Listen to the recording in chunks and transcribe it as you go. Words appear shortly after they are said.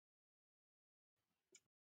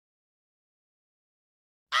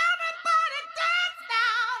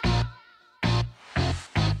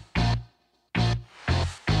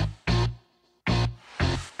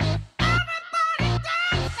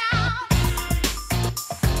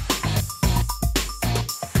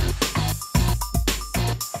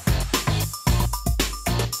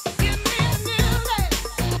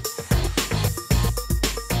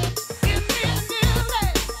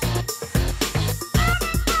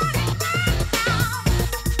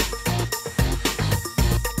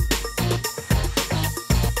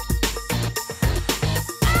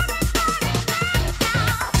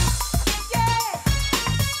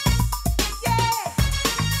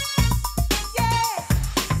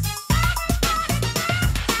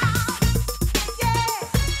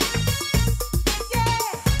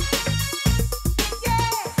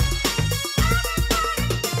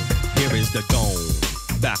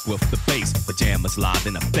jam is live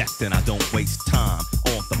in effect, and I don't waste time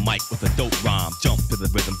on the mic with a dope rhyme. Jump to the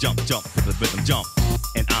rhythm, jump to the rhythm, jump.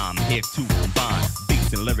 And I'm here to combine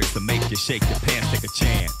beats and lyrics to make you shake your pants, take a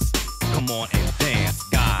chance. Come on and dance,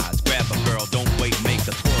 guys. Grab a girl, don't wait, make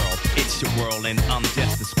a twirl. It's your world and I'm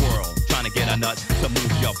just a squirrel, trying to get a nut to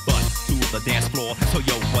move your butt to the dance floor. So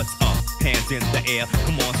yo, what's up? Hands in the air,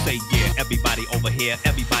 come on, say yeah. Everybody over here,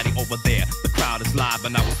 everybody over there. The crowd is live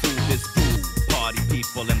and I will do this groove. Party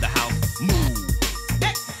people in the house, move.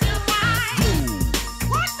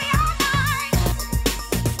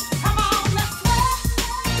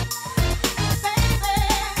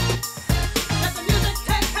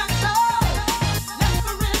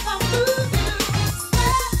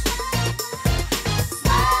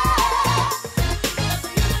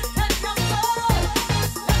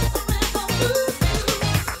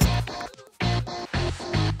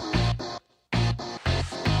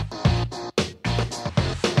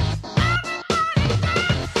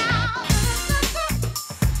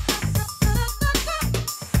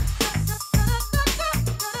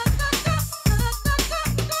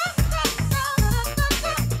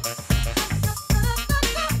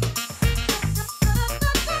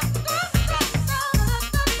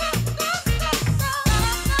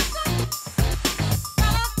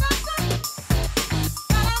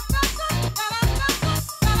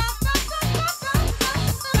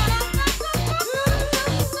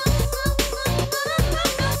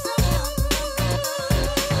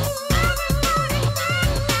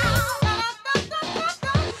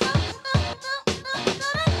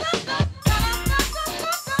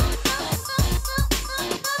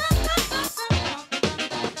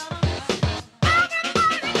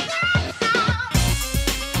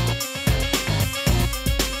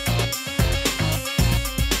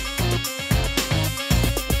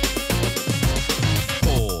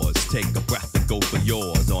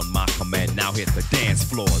 Hit the dance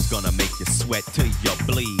floor, is gonna make you sweat till you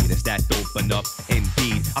bleed. Is that open up?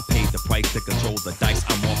 Indeed, I paid the price to control the dice.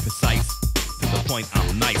 I'm more precise, to the point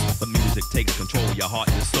I'm nice. The music takes control, your heart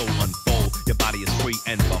and your soul unfold. Your body is free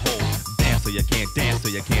and behold. Dance so you can't dance, so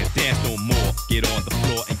you can't dance no more. Get on the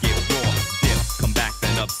floor and get raw. Dip, come back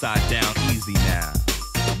then upside down, easy now.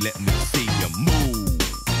 Let me see you move.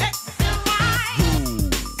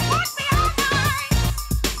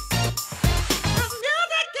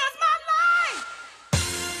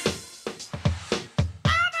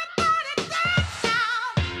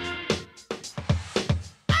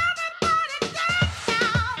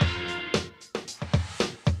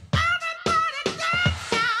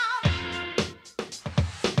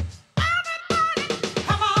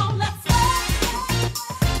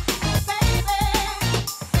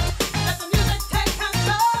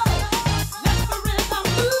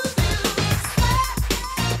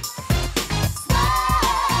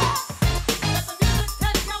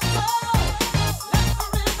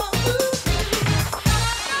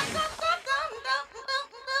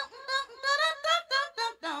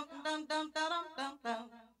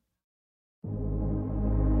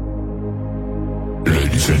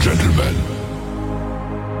 Ladies and gentlemen,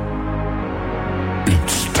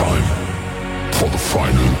 it's time for the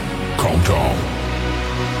final countdown.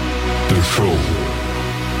 The show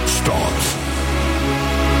starts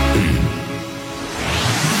in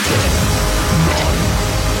 10, 9,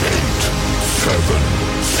 8, 7,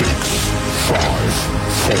 6, 5,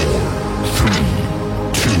 4, 3,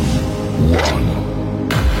 2, 1.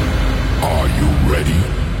 Are you ready?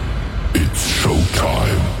 It's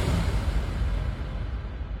showtime.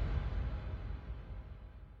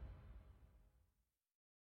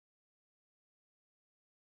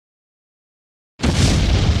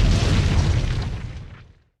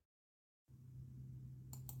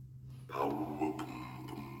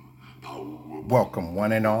 Welcome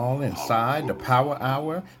one and all inside the Power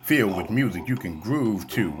Hour, filled with music you can groove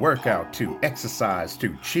to, work out to, exercise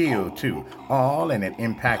to, chill to, all in an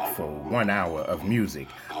impactful 1 hour of music.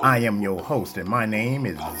 I am your host and my name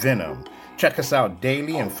is Venom. Check us out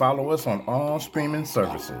daily and follow us on all streaming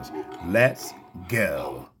services. Let's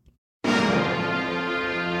go.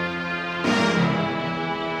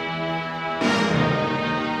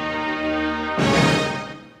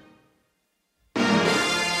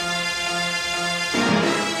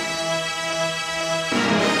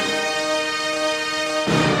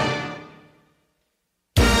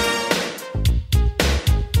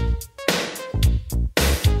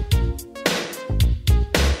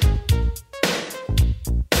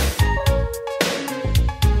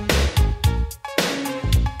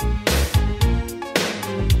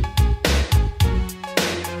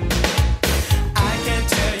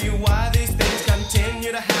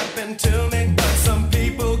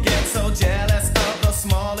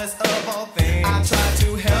 smallest of all things. I tried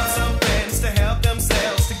to help some friends to help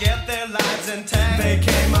themselves to get their lives intact. They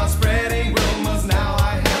came out spreading rumors, now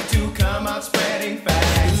I have to come out spreading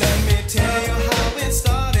facts. Let me tell you how it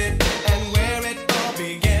started and where it all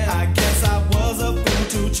began. I guess I was a fool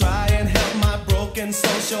to try and help my broken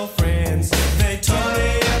social friends. They told me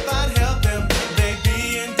if I'd help them, they'd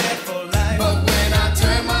be in debt for life. But when I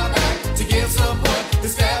turned my back to give support, they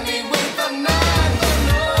stabbed me with a knife. Oh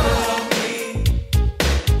no,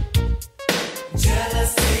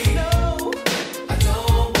 jealousy. No, I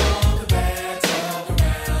don't want a bad talk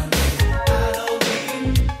around me. I don't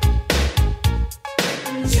need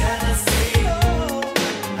jealousy. No,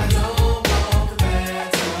 I don't want a bad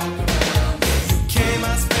talk around me. You came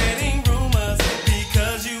out spreading rumors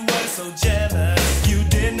because you were so jealous. You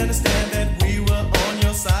didn't understand that we were on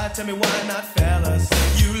your side. Tell me why not, fellas?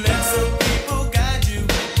 You let some people guide you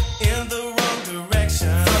in the wrong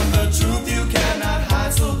direction. From the truth you cannot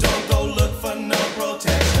hide, so don't go look for no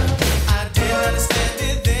protection. I didn't understand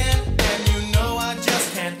it then, and you know I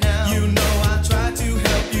just can't now. You know I tried to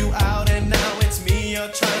help you out, and now it's me you're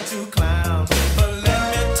trying to clown. But let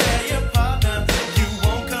me tell you, partner, you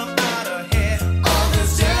won't come out ahead. All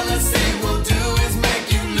this jealousy will do is make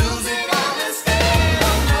you lose it all instead.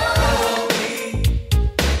 Oh no,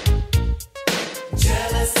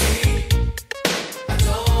 jealousy. I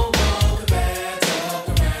don't want a bad talk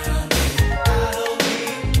around me. I don't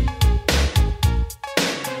need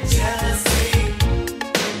jealousy.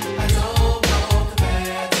 I don't want a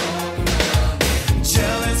bad talk around me.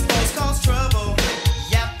 Jealous folks cause trouble,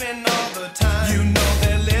 yapping all the time. You know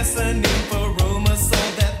they're listening for rumors so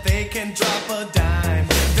that they can drop a dime.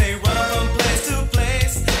 They run from place to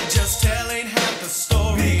place, just telling half the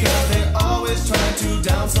story. Because they're always trying to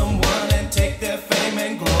down someone and take their fame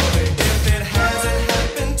and glory. If it hasn't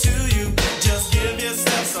happened to you, just give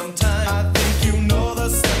yourself some time. I think you know the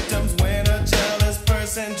symptoms when a jealous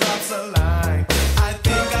person drops a line. I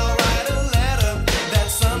think I'll write a letter that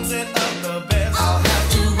sums it up the best. I'll have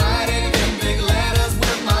to write it in big letters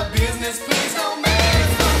with my business, please don't mess.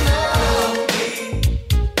 Oh no,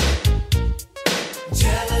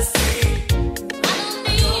 jealousy.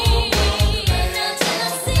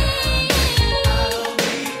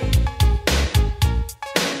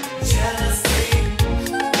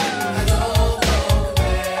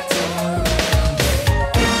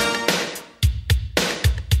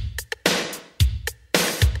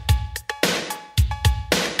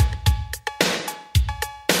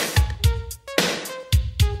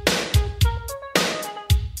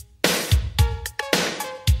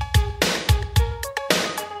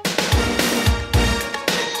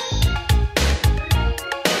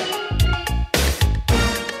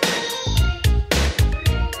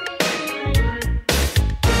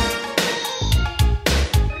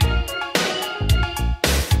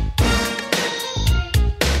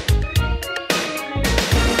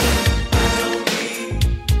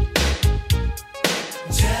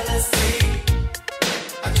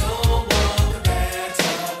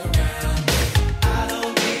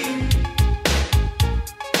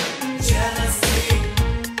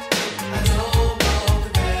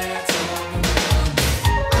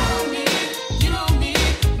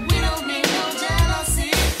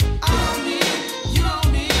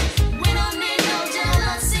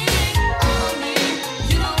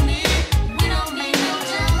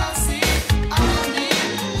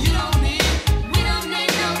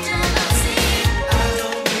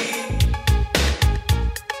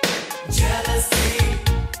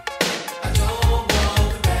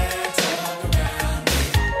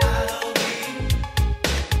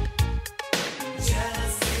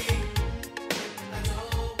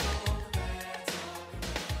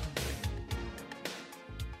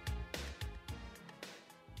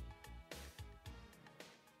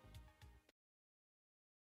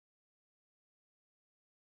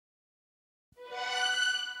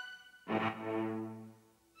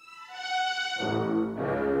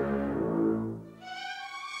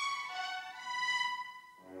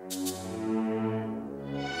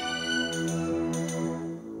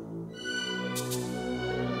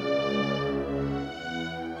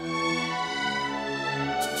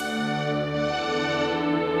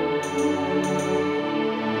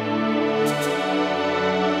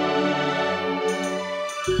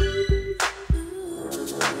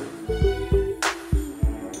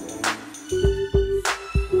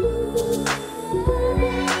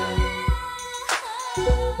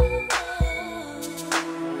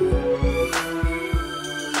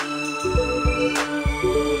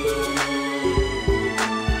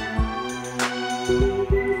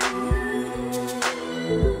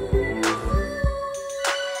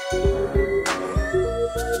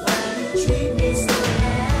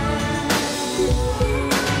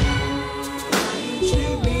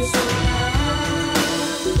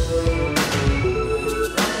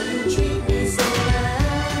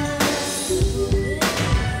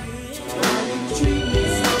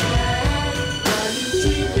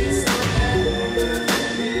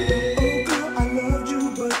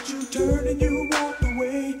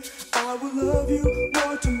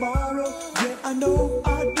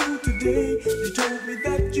 me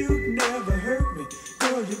that you'd never hurt me.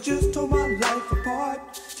 Girl, you just tore my life apart.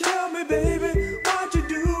 Tell me, baby, why'd you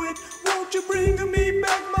do it? Won't you bring me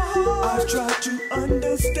back my heart? I tried to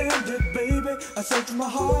understand it, baby. I searched my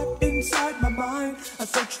heart inside my mind. I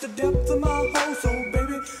searched the depths of my whole soul,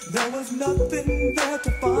 baby. There was nothing there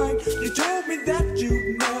to find. You told me that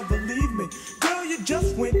you'd never leave me. Girl, you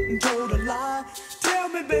just went and told a lie. Tell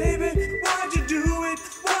me, baby, why'd you do it?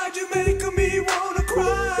 Why'd you make me wanna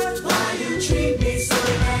cry? Why you treat me so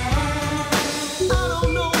bad? I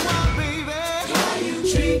don't know why, baby. Why you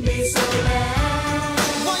treat me so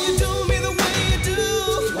bad? Why you do me the way you do?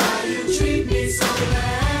 Why you treat me so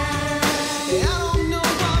bad? I don't know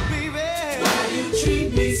why, baby. Why you treat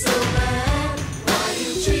me so bad? Why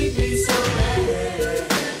you treat me so bad?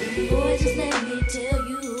 Boy, just let me tell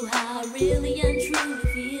you how I really and truly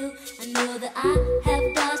feel. I know that I have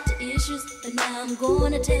dodged the issues, but now I'm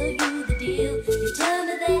gonna tell you the deal. You tell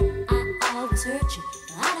me that I always hurt you,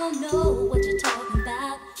 but I don't know what you're talking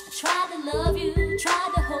about. I tried to love you,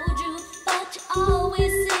 tried to hold you, but you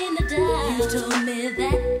always seem to die. You told me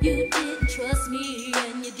that you didn't trust me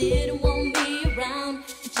and you didn't want me around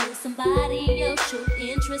until somebody else showed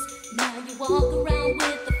interest. Now you walk around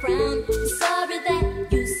with a frown. I'm sorry that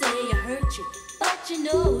you say I hurt you, but you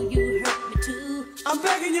know you hurt me too. I'm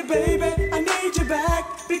begging you, baby, I need you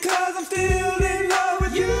back because I'm still in love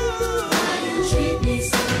with you. Why you treat me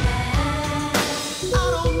so bad? I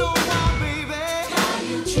don't know why, baby. Why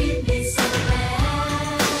you treat me so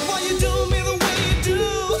bad? Why you do me the way you do?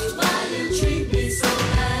 Why you treat me so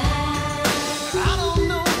bad? I don't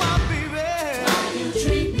know why, baby. Why you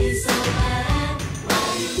treat me so bad? Why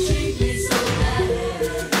you treat me so bad?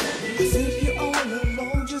 I sit here all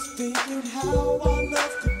alone just thinking how our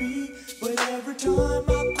love could be. But every time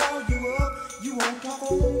I call you up, you won't talk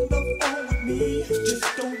on the phone with me. Just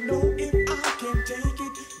don't know if I can take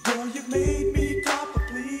it. Girl, you've made me cop a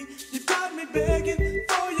plea. You've got me begging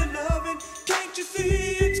for your loving. Can't you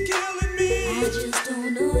see it's killing me? I just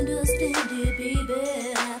don't understand it,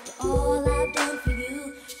 baby. After all I've done for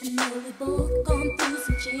you, I know we both gone through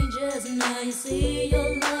some changes. And now you see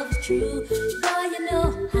your love is true. Boy, you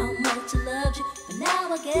know how much I loved you, but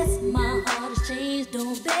now I guess my heart has changed.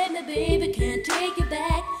 Don't beg me, baby, can't take you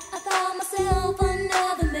back. I found myself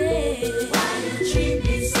another man. Why you treat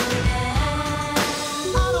me so bad?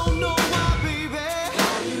 I don't know why, baby.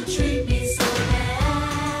 Why you treat me so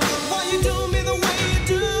bad? Why you do me the way you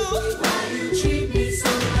do? Why you treat me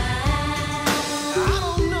so bad? I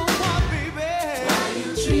don't know why, baby. Why you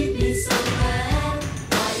treat me so bad?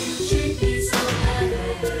 Why you treat me so bad?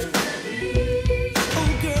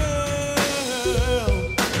 Oh, girl,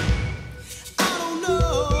 I don't know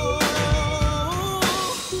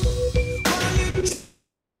why you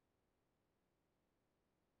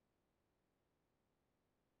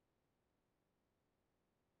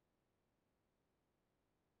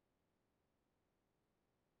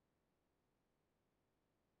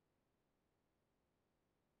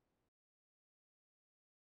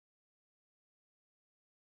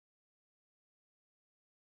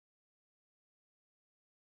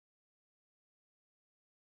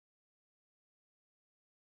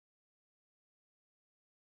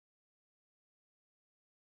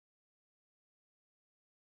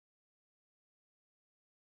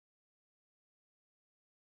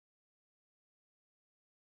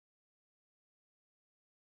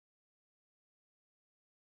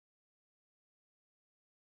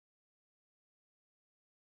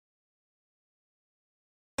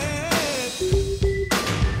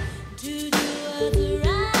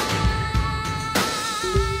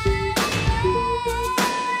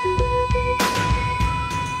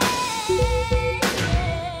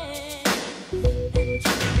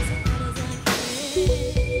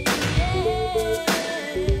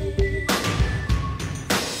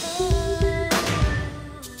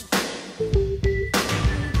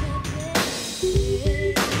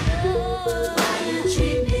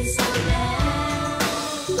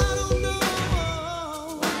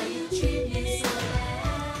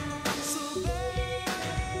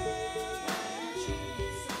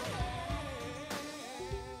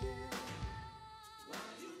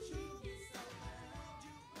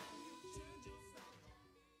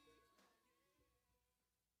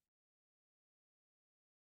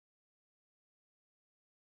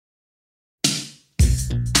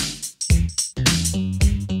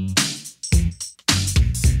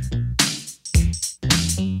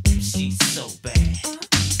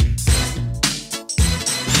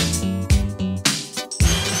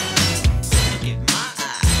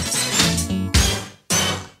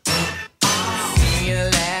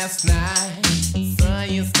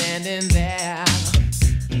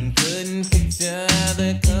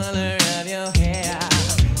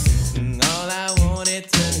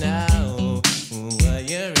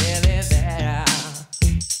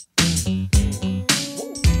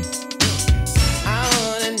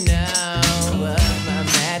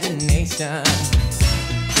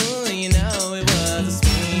Ooh, you know it was a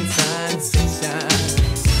sweet sensation.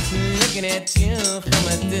 Looking at you from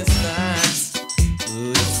a distance.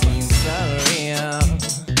 Ooh, it seems so real.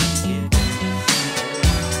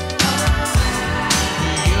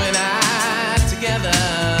 You and I together.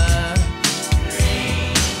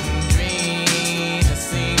 Dream to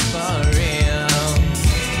seem for real.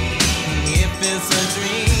 If it's a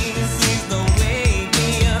dream, please don't wake me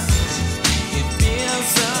up. It feels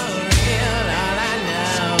so real. All I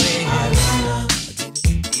know is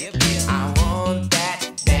I want that,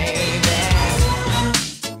 baby.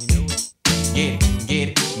 Get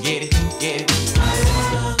it, get it, get it.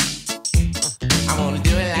 I wanna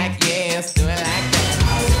do it like yes, do it like that.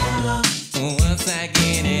 Once I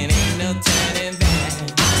get it, ain't no turning back.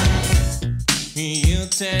 You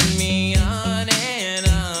turn me on and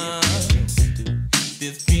on.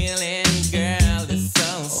 This feeling, girl, is so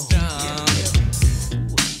strong.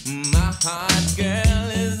 My heart, girl,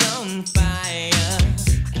 is on fire.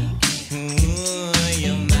 Ooh,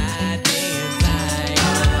 you're my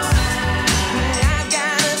desire. I've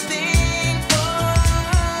got a thing for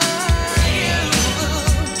you.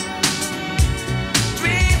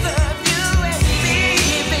 Dreams of you and me,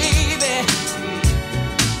 baby.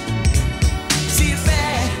 She's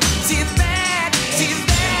bad, she's bad, she's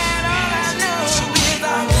bad. All I know is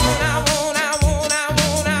I wanna.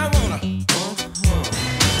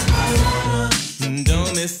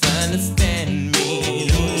 Don't misunderstand me.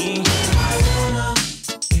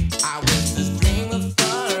 I wish this dream was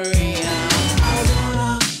for real.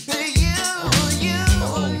 You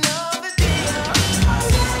know the deal.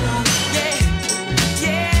 Yeah,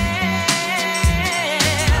 yeah.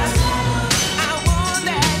 I want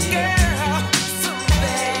that girl so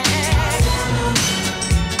bad.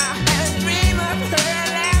 I had a dream of her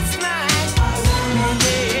last night.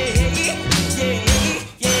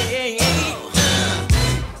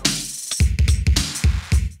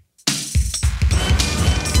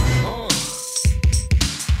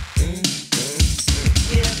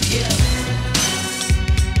 Yeah.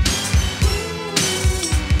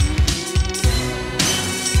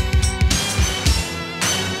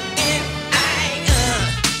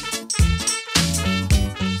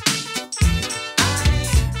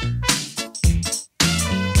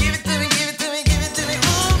 Give it to me, give it to me, give it to me,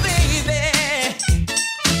 ooh, baby.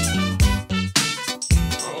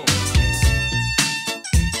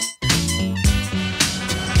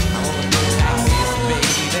 I wanna do it like this,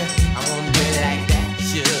 baby. I wanna do it like that,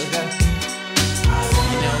 sugar.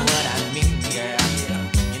 You know what I mean, girl.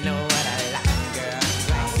 You know what I like, girl.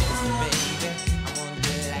 Like this, baby. I wanna do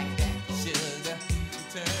it like that, sugar. You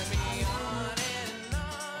turn me on and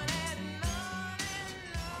on and on.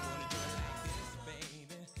 I wanna do it like this,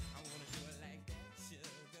 baby. I wanna do it like that,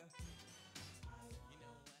 sugar. You know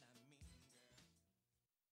what I mean.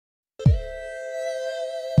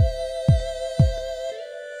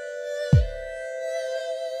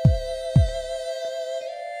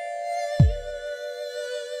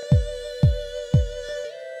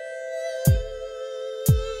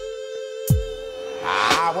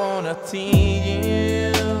 I wanna tease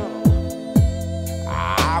you.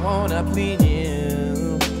 I wanna please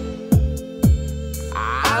you.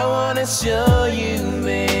 I wanna show you,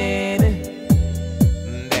 baby,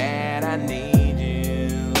 that I need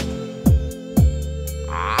you.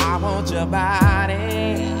 I want your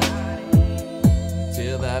body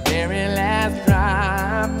till the very last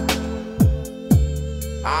drop.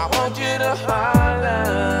 I want you to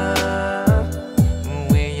holler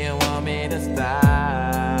when you want me to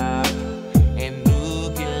stop. And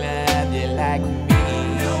who can love you like me?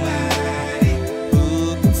 Nobody.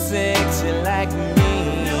 Who can sex you like me?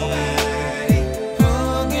 Nobody. Who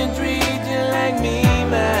can treat you like me,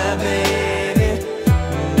 my baby?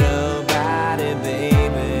 Nobody,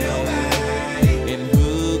 baby. Nobody. And who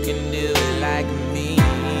can do it like me?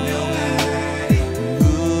 Nobody.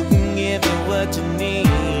 Who can give you what you need?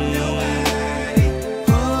 Nobody.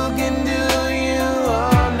 Who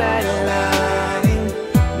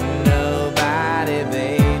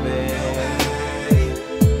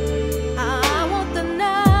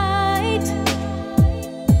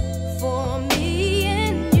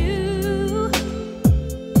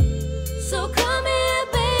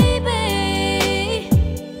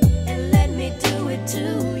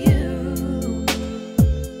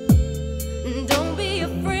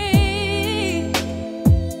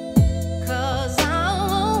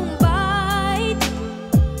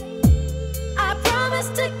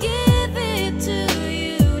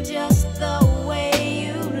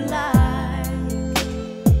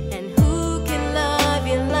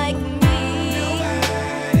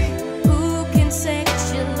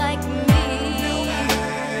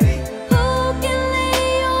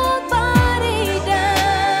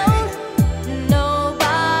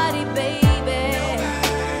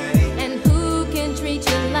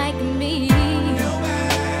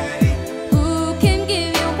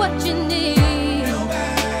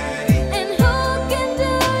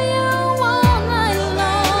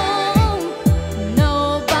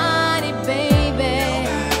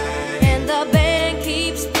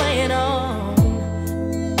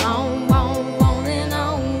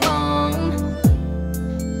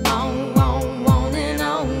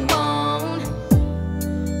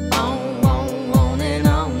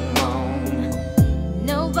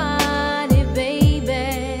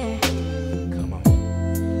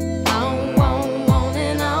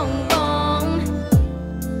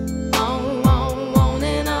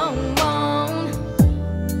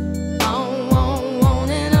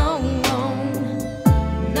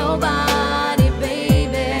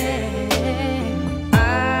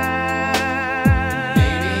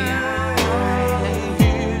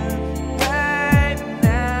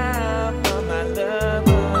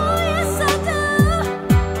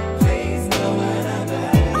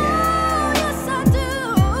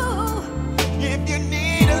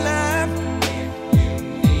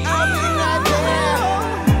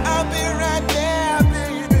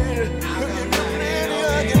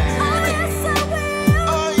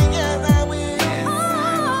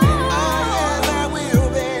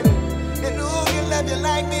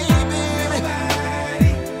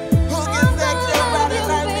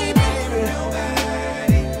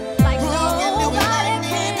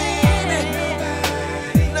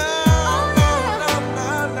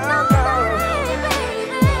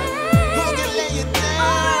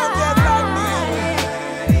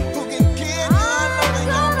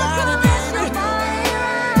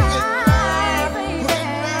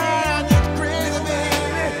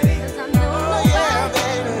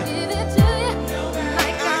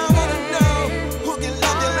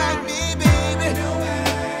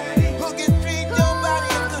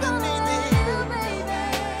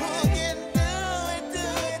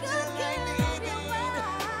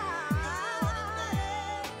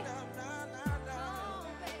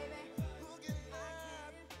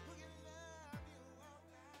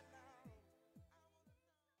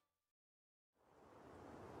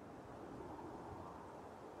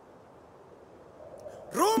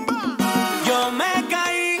Yo me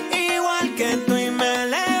caí igual que tú y me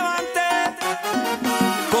levanté.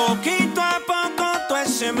 Poquito a poco todo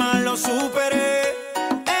ese mal lo superé.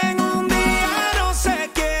 En un día no se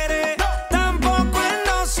quiere, tampoco él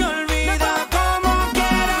no se olvida. Como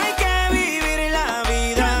quiera hay que vivir la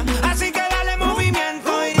vida. Así que dale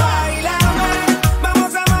movimiento y bailame.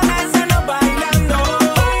 Vamos a amanecernos bailando.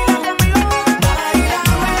 Baila conmigo,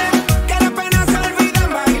 bailame. Que las penas se olvidan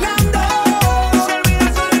bailando. Se olvida,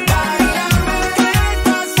 bailame. Que el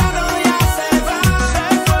pasado ya se va.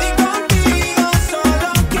 Y contigo solo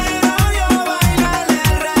quiero yo bailar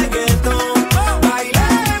el reggaetón.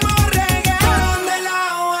 Bailemos reggaetón de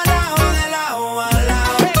lado a lado, de lado a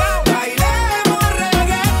lado. Bailemos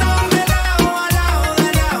reggaetón de lado a lado, de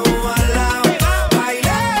lado a lado.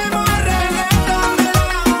 Bailemos reggaetón de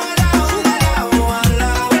lado a lado, de lado a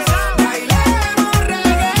lado. Bailemos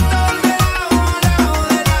reggaetón de lado a lado,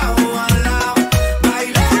 de lado a lado.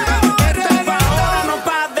 Bailemos reggaetón. No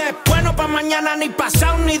pa' después, no pa' mañana, ni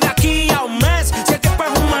pasado, ni de aquí a un mes. Si el tiempo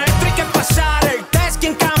es un maestro hay que pasar el test.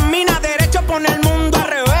 Quien camina derecho pone el mundo al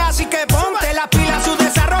revés. Así que ponte la pila, su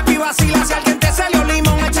desarrollo y vacila. Si alguien te salió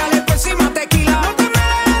limón, échale por encima tequila. No te me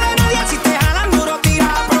dejes de nadie, si te jalan duro, tira.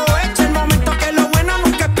 Aprovecha el momento que lo bueno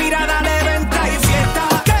nunca expira. Dale venta y fiesta,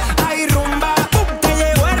 hay rumba. Te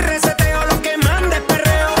llegó el reseteo, lo que manda es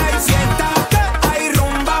perreo. Hay fiesta, hay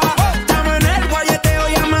rumba. Estamos en el guayeteo,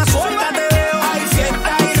 llama, suelta, te veo. Hay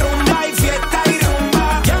fiesta, hay rumba, hay fiesta, hay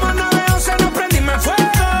rumba. Llama 911, no prendime fuego.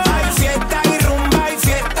 Hay fiesta, hay rumba, hay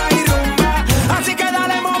fiesta, hay rumba. Así que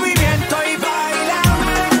dale movimiento y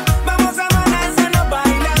bailame. Vamos a amanecernos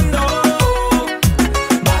bailando.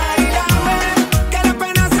 Bailame, que las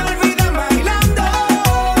penas se olvidan bailando.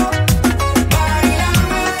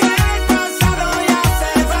 Bailame, que el pasado ya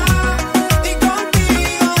se va. Y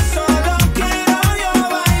contigo solo quiero yo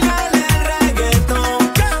bailar el reggaetón.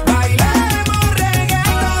 Bailemos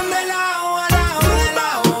reggaetón de lado a lado, de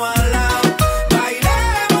lado a lado.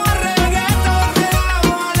 Bailemos reggaetón de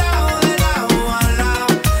lado a lado, de lado a lado.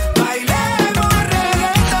 Bailemos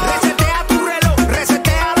reggaetón. Resetea tu reloj,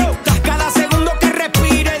 resetealo. Cada segundo que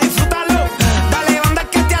respire, disfrútalo. Dale banda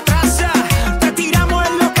que te atrasa. Te tiramos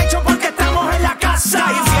en lo que hecho porque estamos en la casa.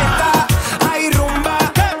 Hay fiesta, hay rumba.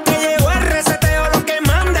 Te llegó el reseteo, lo que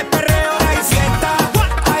manda es perreo. Hay fiesta,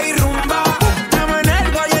 hay rumba. Estamos en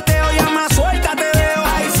el guayeteo, llama, suelta, te veo.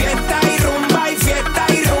 Hay fiesta, hay rumba, hay fiesta,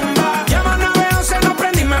 hay rumba. Llama 911, no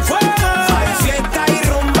prendime fuego. Hay fiesta, hay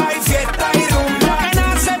rumba, hay fiesta, hay rumba. Que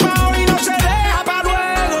nace pa' hoy y no se deja pa'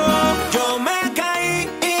 luego. Yo me caí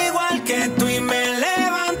igual que tú y me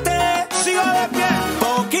levanté. Sigo de pie,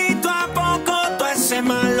 poquito a poco todo ese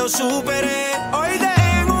mal lo superé. Hoy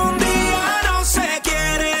en un día no se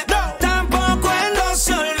quiere, tampoco él no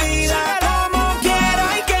se olvida. Como quiera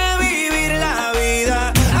hay que vivir la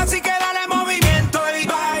vida. Así que dale movimiento y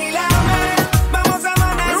bailame. Vamos a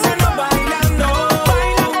amanecernos bailando.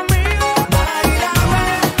 Baila conmigo, bailame.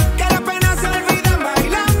 Que las penas se olvidan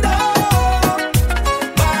bailando.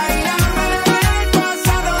 Bailame, que el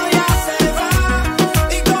pasado ya se va.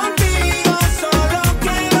 Y contigo solo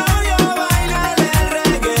quiero yo bailar el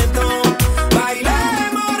reggaetón.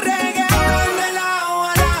 Bailemos reggaetón de lado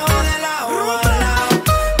a lado, de lado a lado.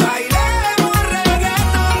 Bailemos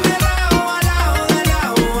reggaetón de lado a lado, de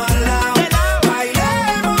lado a lado.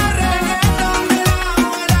 Bailemos reggaetón de lado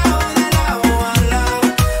a lado, de lado a lado.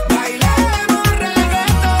 Bailemos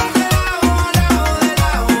reggaetón de lado a lado, de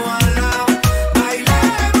lado a lado.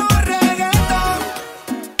 Bailemos reggaetón.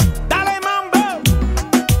 Dale mambo,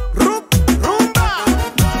 rumba.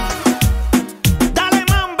 Dale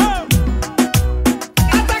mambo.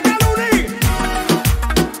 Ataca Luni.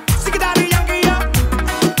 Sikidari Yankee ya.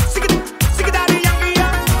 Sikidari Yankee ya.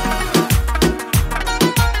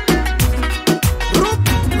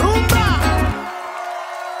 Rumba.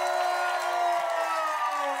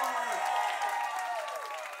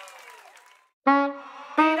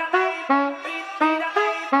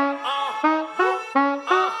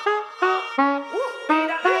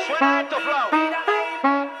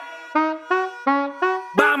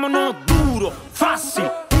 Vámonos duro, fácil,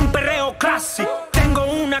 un perreo clásico. Tengo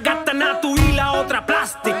una gata natu y la otra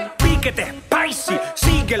plastic. Piquete, spicy,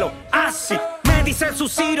 síguelo, así. Me dice su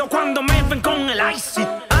Ciro cuando me ven con el icy.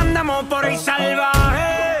 Andamos por ahí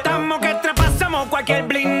salvaje, estamos que traspasamos cualquier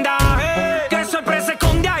blindaje. Qué sorpresa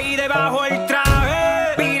esconde ahí debajo el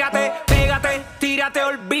traje. Pírate, pégate, tírate,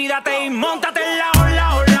 olvídate y móntate en la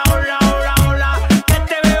ola, ola, ola, ola, ola. Que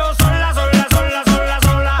te veo sola, sola, sola, sola,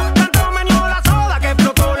 sola. Tanto me dio la soda que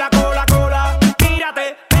explotó la cola, cola.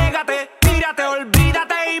 Pírate, pégate, tírate,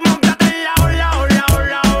 olvídate y móntate en la ola, ola,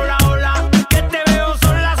 ola, ola, ola. Que te veo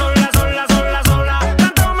sola, sola, sola, sola, sola.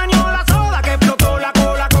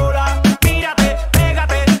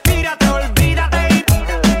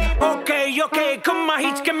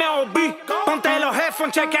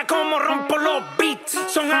 Chequea cómo rompo los beats.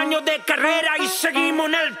 Son años de carrera y seguimos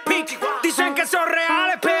en el pic. Dicen que son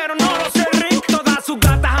reales, pero no lo sé, Rick. Todas sus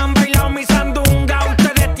gatas han bailado mi sandunga.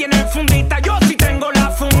 Ustedes tienen fundita, yo sí tengo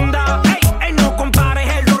la funda. Ey, no compares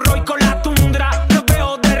el Rolls Royce con la tundra. Los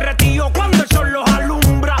veo derretidos cuando el sol los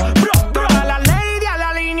alumbra. Bro, a la lady, a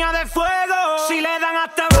la línea de fuego. Si le dan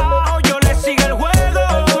hasta abajo, yo le sigo el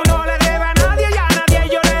juego. Tú no le debes a nadie y a nadie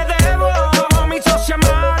yo le debo. Como mi socia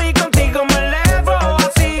Mari, contigo me elevo.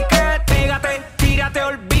 Así que pégate, tírate,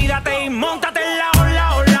 olvídate y móntate en la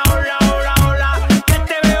ola, ola, ola, ola, ola. Que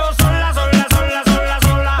te veo sola, sola, sola, sola,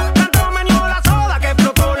 sola. Tanto me dio la soda que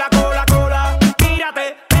explotó la cola, cola.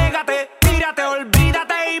 Tírate, pégate, tírate,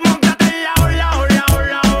 olvídate y móntate en la ola, ola,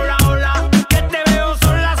 ola, ola, ola. Que te veo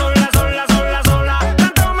sola, sola, sola, sola, sola.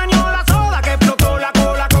 Tanto me dio la soda que explotó la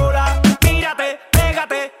cola, cola. Tírate,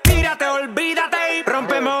 pégate, tírate, olvídate y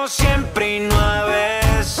rompemos siempre y 9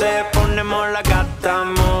 veces. Ponemos la gata a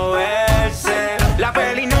moverse. La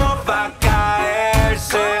peli no va a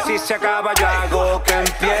caerse. Si se acaba yo hago que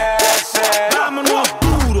empiece. Vámonos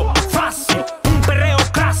duro, fácil, un perreo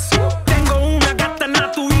clásico. Tengo una gata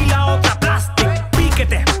natu y la otra plástico.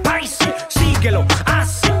 Piquete, spicy, síguelo,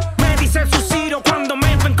 así. Me dice su Ciro cuando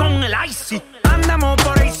me ven con el icy. Andamos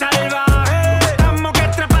por ahí salvaje. Estamos que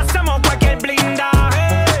traspasamos cualquier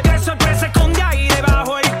blindaje. Qué sorpresa esconde ahí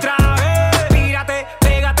debajo el traje. Tírate,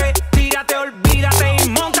 pégate, tírate, olvídate y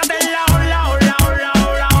móntate en la ola, ola, ola,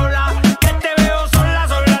 ola, ola. Que te veo sola,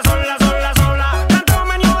 sola, sola, sola, sola. Tanto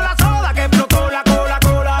me dio la soda que explotó la cola,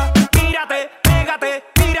 cola. Tírate, pégate,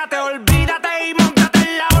 tírate, olvídate y móntate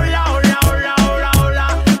en la ola, ola, ola, ola, ola.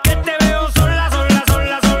 Que te veo sola, sola,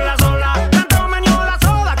 sola, sola, sola. Tanto me dio la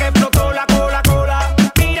soda que explotó la cola, cola.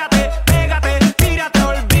 Tírate, pégate, tírate,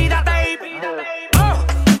 olvídate y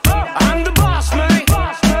I'm the boss, man.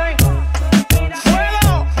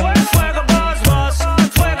 Fuego, fuego, boss, boss.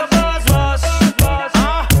 Fuego, boss, boss.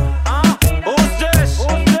 Who's this?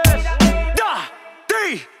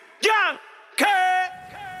 Daddy Yankee.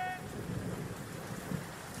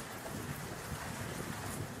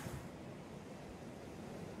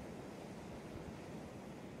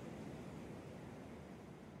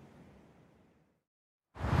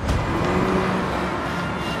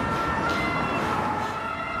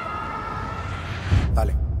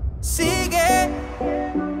 Dale. Sigue,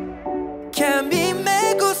 que a mí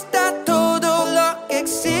me gusta todo lo que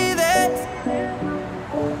exhibes.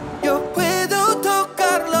 Yo puedo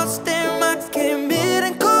tocar los temas que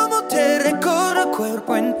miren cómo te recorro el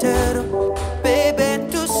cuerpo entero. Baby,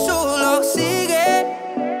 tú solo sigue,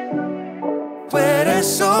 tú eres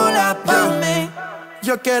sola para mí.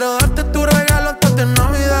 Yo quiero darte tu regalo antes de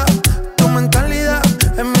Navidad. Tu mentalidad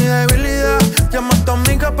es mi debilidad. Llama a tu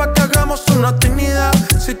amiga pa' que hagamos una trinidad.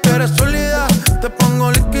 Si tú eres sólida, te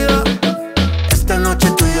pongo líquida. Esta noche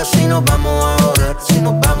tú y yo si nos vamos a joder. Si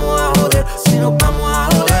nos vamos a joder, si nos vamos a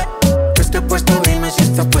joder. Yo estoy puesto, dime si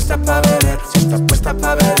estás puesta pa' beber. Si estás puesta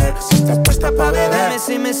pa' beber, si estás puesta pa' beber. Dime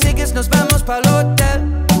si me sigues, nos vamos pa'l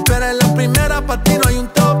hotel. Tú eres la primera, pa' ti no hay un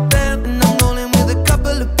top 10. And I'm rolling with a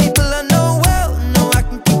couple of people I know well. No, I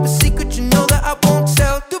can keep a secret, you know that I won't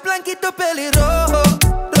tell. Tu blanquito pelirrojo,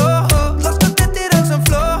 rojo. Los que te tiran son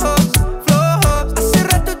flojos, flojos. Hace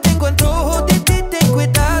rato tengo antojo de ti, ten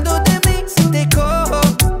cuidado de mí si te cojo,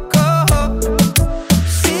 cojo.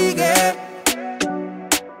 Sigue,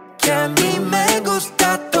 que a mí me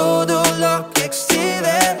gusta todo lo que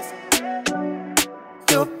exhibes.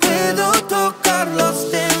 Yo puedo tocar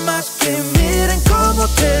los temas que miren cómo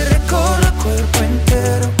te recorro el cuerpo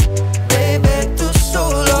entero. Baby, tú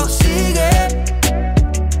solo sigue,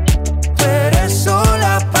 tú eres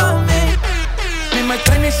sola pa' mí. Ni my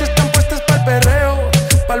trainees están puestas pa'l perreo,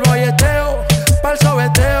 pa'l bolleteo, pa'l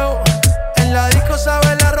sobeteo. En la disco,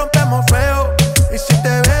 sabes, la rompemos feo. Y si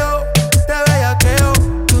te veo, te bellaqueo.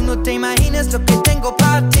 Tú no te imaginas lo que tengo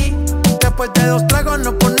pa' ti. Después de 2 tragos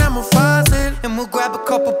nos ponemos fácil. And we'll grab a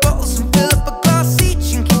couple bottles and fill up a glass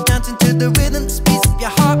each. And keep dancing to the rhythm, speeds up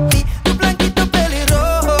your heartbeat. Tu blanquito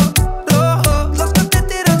pelirrojo, rojo. Los que te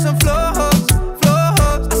tiran son flojos,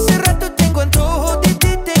 flojos. Hace rato tengo antojo de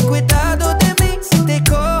ti, ten cuidado de mí si te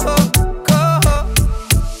cojo, cojo.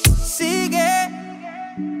 Sigue,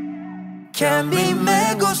 que a mí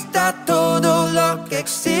me gusta todo lo que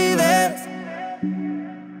exhibes.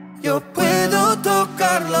 Yo puedo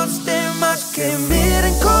tocar los temas que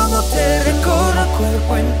miren cómo te recorro el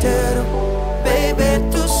cuerpo entero.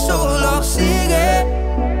 Baby, tú solo sigue,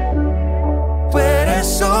 tú eres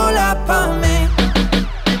sola pa' mí.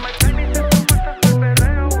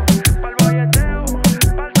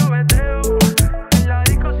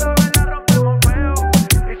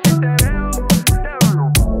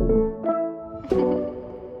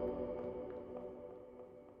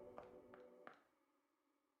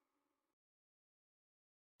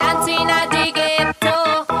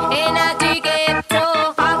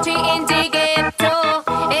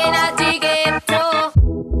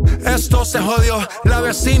 jodió. La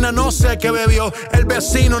vecina no sé qué bebió. El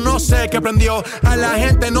vecino no sé qué prendió. A la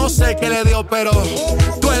gente no sé qué le dio, pero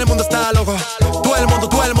todo el mundo está loco. Todo el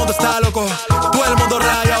mundo está loco. Todo el mundo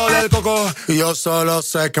rayado del coco. Y yo solo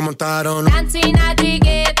sé que montaron. Dancing at the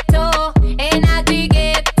ghetto, and at the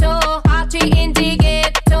ghetto, party in the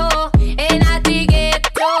ghetto, and at the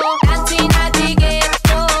ghetto, dancing at the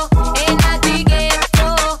ghetto, and at the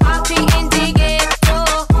ghetto, party in the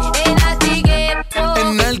ghetto, and at the ghetto.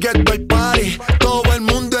 En el ghetto hay party, todo el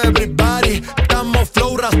mundo everybody. Estamos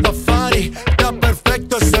flow Rastafari, está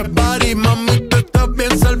perfecto ese body. Mami, tú estás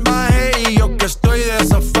bien salvaje y yo que estoy de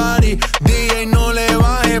safari. DJ no le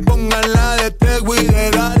baje, póngala de Tego y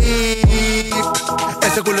de Daddy.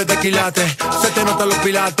 Ese culo es de quilate, se te notan los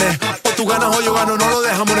pilates. O tú ganas o yo gano, no lo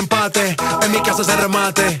dejamos en empate. En mi casa se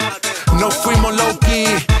remate. No fuimos low key,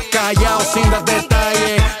 callados sin dar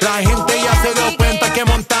detalles. La gente ya se dio cuenta que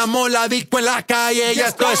montamos la disco en la calle. Y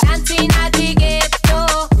esto es Dancing at the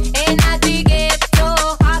ghetto, and at the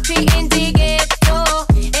ghetto, party in the ghetto,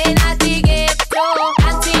 and at the ghetto,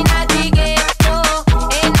 dancing at the ghetto,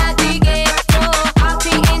 and at the ghetto, party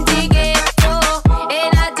in the ghetto,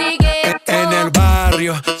 and at the ghetto. en el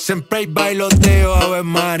barrio. Siempre hay bailoteo, Ave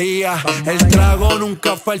María. El trago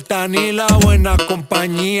nunca falta ni la buena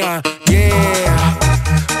compañía. Yeah,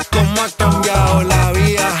 cómo ha cambiado la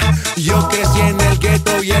vida. Yo crecí en el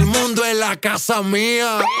gueto y el mundo es la casa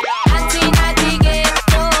mía. Dancing at the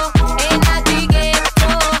ghetto, and at the ghetto,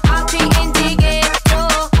 party in the ghetto,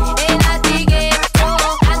 and at the ghetto,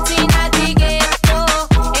 dancing at the ghetto,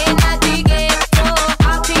 and at the ghetto,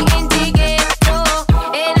 party in the ghetto,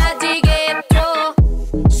 and at the ghetto.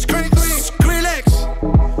 Skrillex,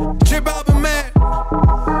 J Balvin, man,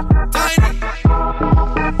 Tiny,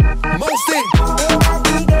 Mosty.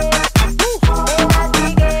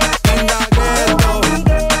 En la ghetto,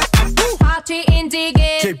 Party in the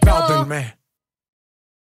J Balvin, ghetto. man.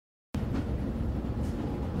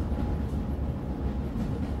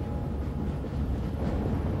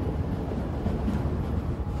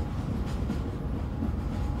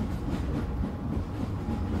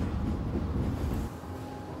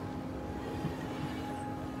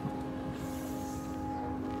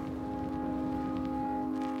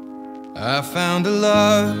 I found a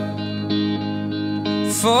love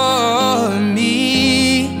for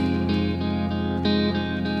me.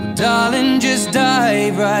 Well, darling, just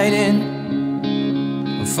dive right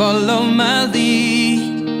in. Follow my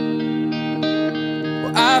lead.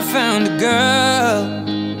 Well, I found a girl,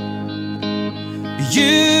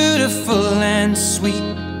 beautiful and sweet.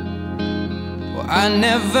 Well, I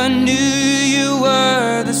never knew you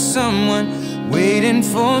were the someone waiting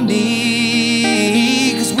for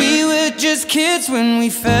me. 'Cause we were just kids when we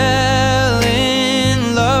fell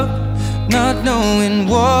in love, not knowing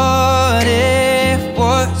what it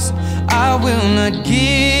was. I will not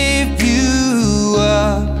give you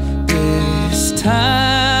up this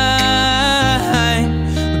time.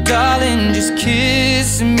 Darling, just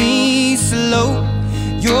kiss me slow.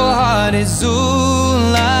 Your heart is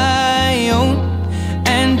all I own,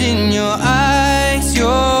 and in your eyes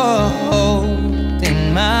you're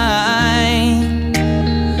holding mine.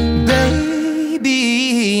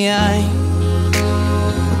 Baby, I'm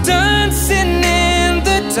dancing in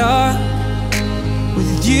the dark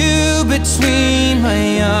with you between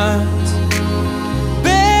my arms,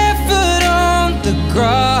 barefoot on the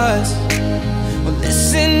grass. We're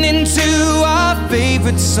listening to our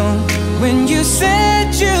favorite song. When you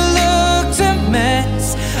said you looked a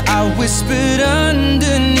mess, I whispered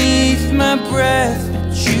underneath my breath,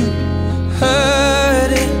 but you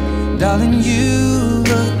heard it. Darling, you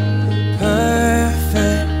look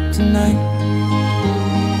perfect tonight.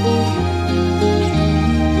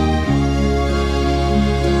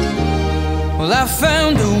 Well, I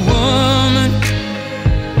found a woman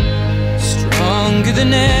stronger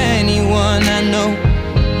than anyone I know.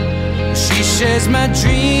 She shares my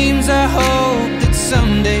dreams. I hope that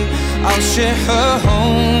someday I'll share her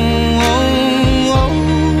home.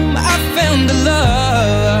 I found a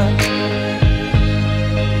love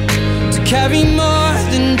to carry more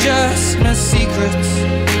than just my secrets,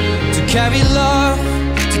 to carry love,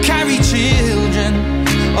 to carry children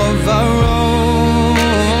of our own.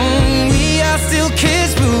 We are still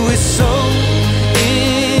kids, but we're so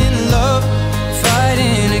in love,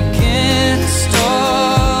 fighting against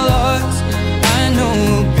all odds. I know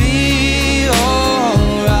we'll be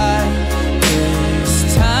alright this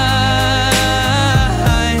time.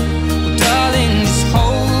 Well, darling, just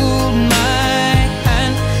hold my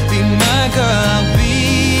hand, be my girl, I'll be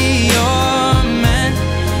your man.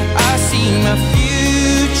 I see my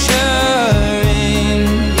future in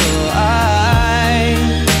your eyes.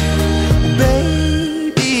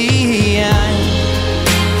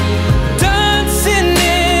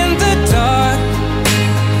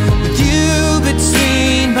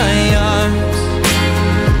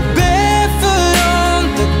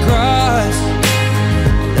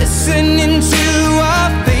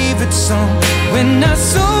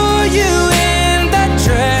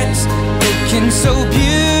 looking so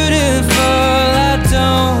beautiful. I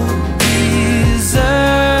don't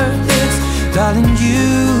deserve this, darling.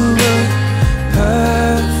 You look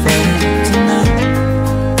perfect tonight.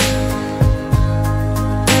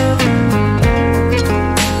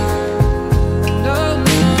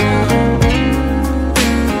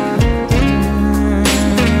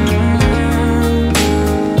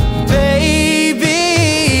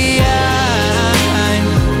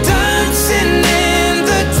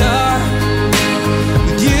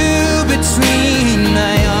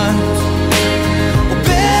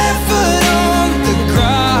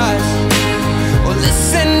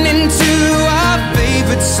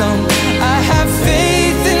 I have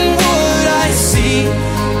faith in what I see.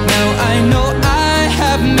 Now I know I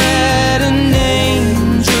have met an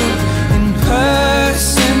angel in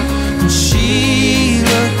person, and she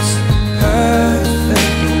looks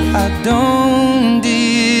perfect. I don't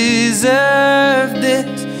deserve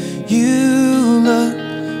this. You look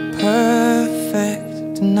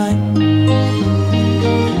perfect tonight.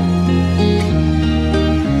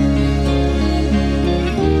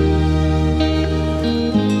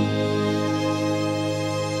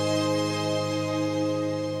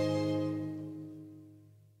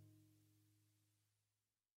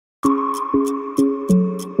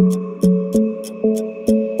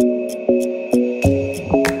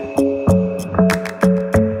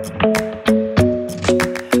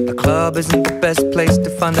 Isn't the best place to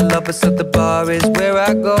find the lovers, so the bar is where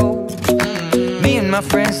I go. Me and my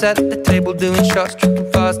friends at the table doing shots,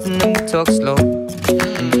 tripping fast, and then we talk slow.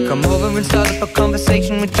 And you come over and start up a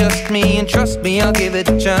conversation with just me, and trust me, I'll give it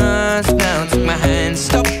a chance. Now take my hand,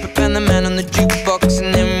 stop it, and the man on the jukebox,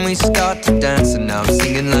 and then we start to dance. And now I'm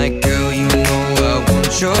singing like, girl, you know I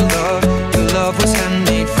want your love. Your love was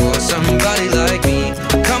handmade for somebody like me.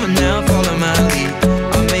 Come on now, follow my lead.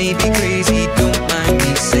 I may be crazy, don't mind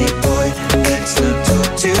me. Say, boy, let's not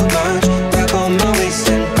talk too much. Grab on my waist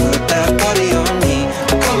and put that body on me.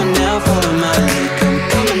 Come on now, follow my lead.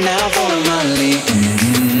 Come on now, follow my lead.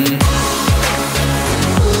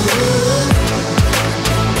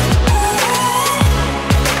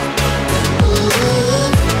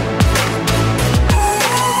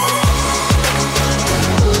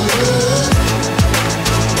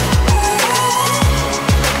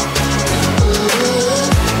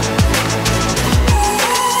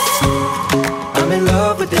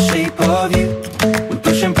 The shape of you, we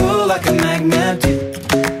push and pull like a magnet do.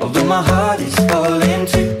 Although my heart is falling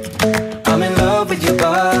too, I'm in love with your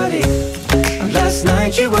body. And last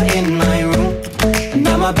night you were in my room, and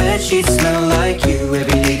now my bedsheets smell like you.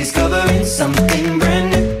 Every day discovering something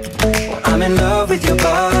brand new. Well, I'm in love with your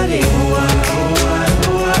body.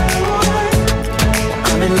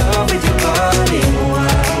 I'm in love with your body.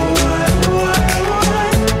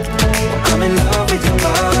 I'm in love with your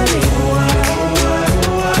body.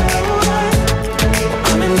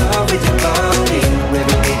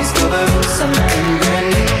 Something brand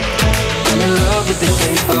new. I'm in love with the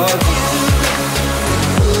shape of you.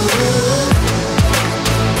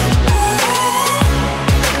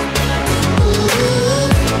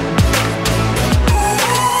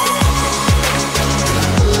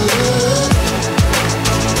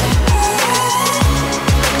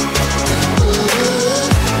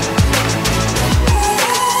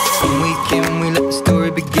 When we can, we let the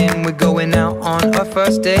story begin. We're going out on our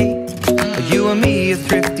first date. You and me are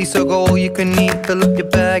thrifty, so go all you can eat. Fill up your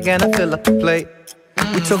bag and I fill up the plate.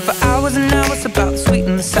 We talk for hours and hours about the sweet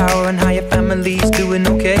and the sour, and how your family's doing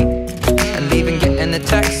okay. And leaving, getting a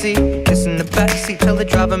taxi, kissing the backseat, tell the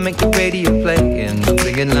driver make the radio play. And I'm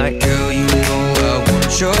thinking like, girl, you know I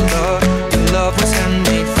want your love. Your love was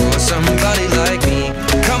handmade for somebody like me.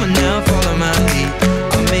 Come on now, follow my lead.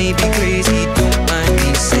 I may be crazy, don't mind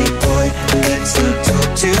me. Say, boy, let's not talk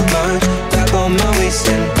too much. Grab on my waist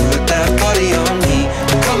and put that body on me.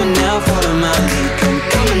 Come on now, follow my lead.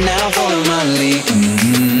 Come on now, follow my lead.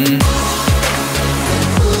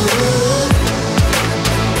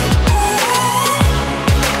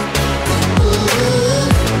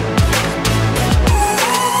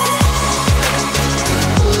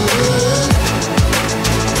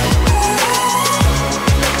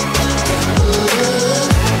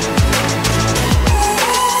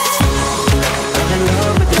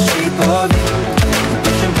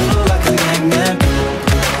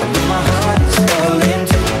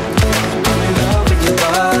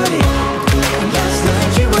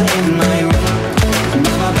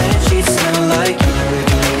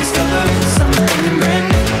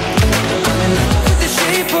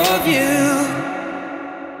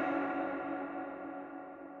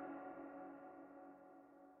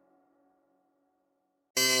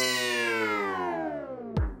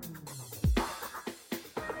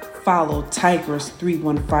 follow Tigress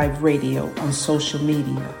 315 Radio on social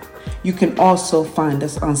media. You can also find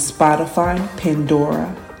us on Spotify,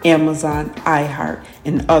 Pandora, Amazon, iHeart,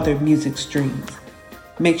 and other music streams.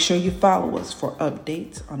 Make sure you follow us for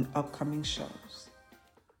updates on upcoming shows.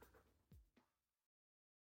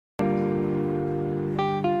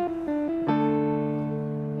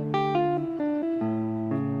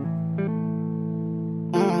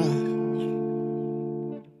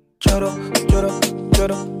 Choro, choro,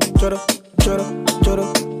 choro, choro, choro,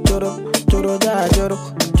 choro, choro, choro, ya, choro,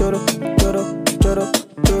 choro, choro, choro,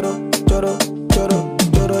 choro, choro, choro,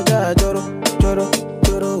 choro, ya, choro, choro,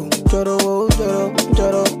 choro, choro, choro,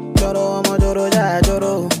 choro, choro, amo choro, ya,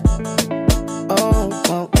 choro. Oh,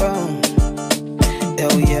 oh, oh.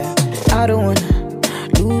 Hell yeah. I don't wanna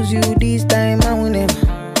lose you this time, I win it.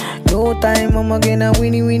 No time, I'm gonna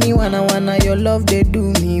winnie, wanna, your love, they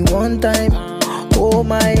do me one time. Oh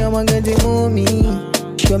my, I'm getting mommy.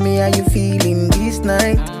 Show me how you feeling this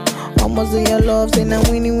night. Almost of your love, say now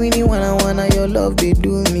winnie, wanna, your love, they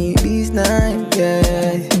do me this night,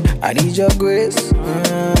 yeah. I need your grace,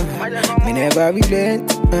 me never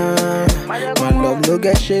relent, my love no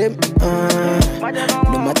get shame,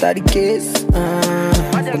 no matter the case,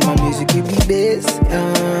 but my music give me bass,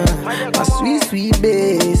 my sweet, sweet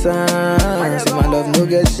bass, so my love no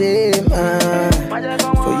get shame,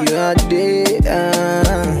 for you all day,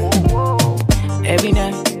 every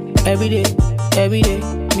night, every day,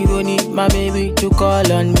 me gon' need my baby to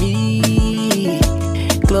call on me,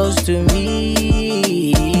 close to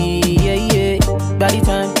me, yeah. By the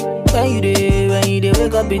time when you dey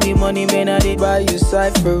wake up in the morning, man, I dey buy you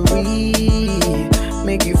cyphery,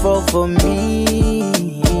 make you fall for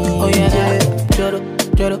me. Oh yeah, choro,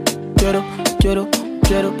 choro, choro, choro,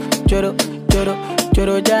 choro, choro, choro,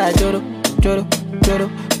 choro, ja, choro, choro, choro,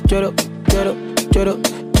 choro, choro, choro,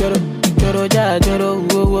 choro, choro, ja, choro,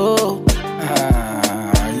 whoa, whoa.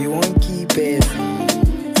 You won't keep it.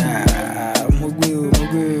 Mugu.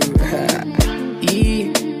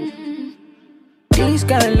 This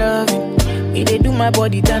kind of loving, it they do my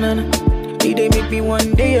body tanana. It they make me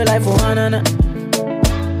one day your life for hanana.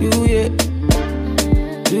 You yeah.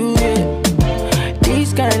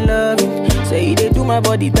 This kind of loving, say it they do my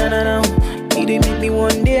body tanana. It they make me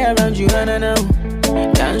one day around you hanana.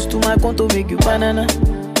 Dance to my conto, make you banana.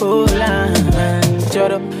 Oh la,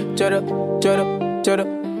 choro, choro, choro, choro,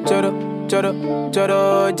 choro, choro,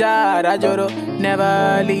 choro, jara, choro.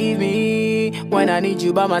 Never leave me when I need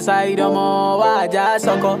you by my side. I'm all waja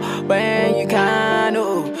soko. When you can,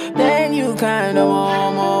 oh, then you can. I'm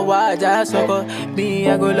all waja soko. Me,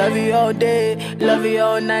 I go love you all day, love you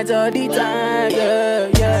all night, all the time. Yeah.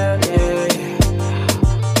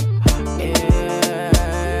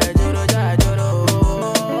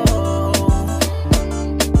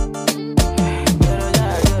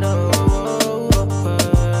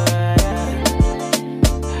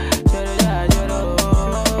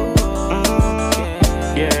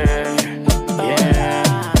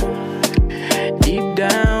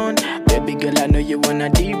 You wanna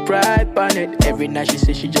deep ride on it. Every night she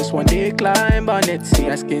says she just want to climb on it. See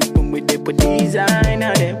her skin spoon with they put design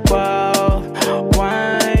on it. Wow,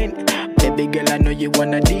 wine. Baby girl, I know you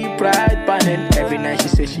wanna deep ride on it. Every night she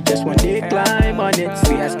says she just want to climb on it.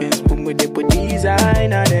 See her skin spoon with they put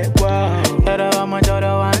design on it. Wow, I'm a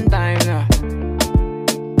daughter one time now.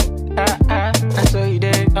 I saw you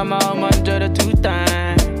there. I'm a daughter two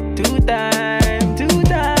times.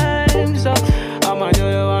 So I'm a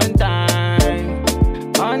daughter one time.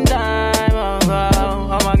 One time,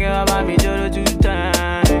 I'ma give her me just two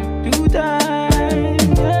times,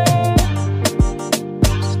 yeah.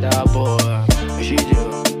 Star boy, she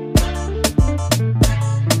do.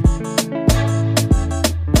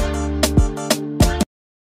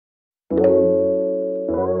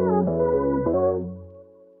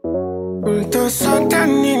 Unto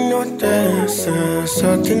something no dance,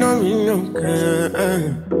 something no me no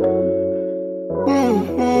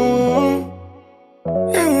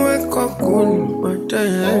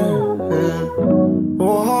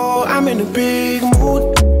Oh, I'm in a big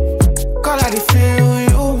mood. Call I feel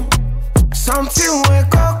you. Something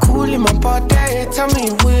wake up cool in my body. Tell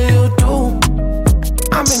me will do.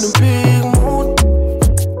 I'm in a big mood.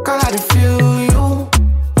 Call I feel you.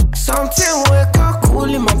 Something wake up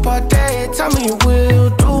cool in my body. Tell me will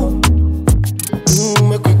do.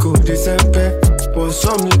 Make we go December. Pour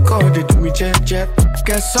some liquor, they do me jet.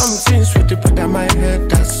 Get something sweet to put on my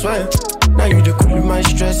head, I swear. Now you the cool in my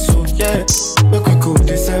stress, so yeah. Make we go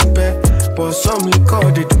December. Pour some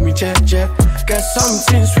liquor, they do me jet. Get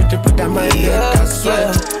something sweet to put on my head, I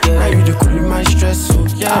swear. Now you the cool in my stress, so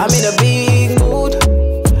yeah. I'm in a big mood.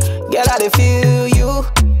 Girl, I dey feel you.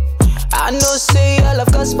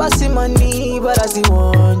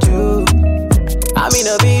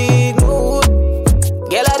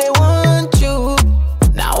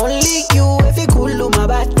 only you. If you cool on my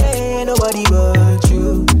body, nobody but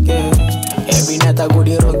you. Yeah. Every night I go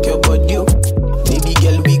to rock your body. Baby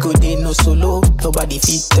girl, we go there no solo. Nobody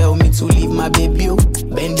fit tell me to leave my baby.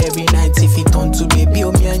 Bend every night if it turn to baby.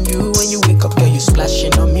 Me and you, when you wake up, girl, you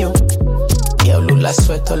splashing on me. Girl, Lula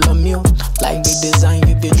sweat all on me. Like the design,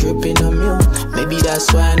 you be dripping on me. Maybe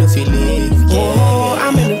that's why I don't feel it. Yeah. Oh,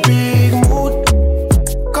 I'm in a big mood.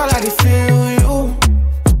 Call I feel you.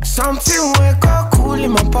 Something wake up cool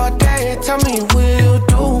in my body. Tell me will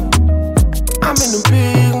do. I'm in a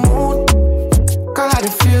big mood. Call I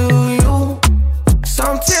feel you.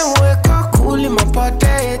 Something wake up cool in my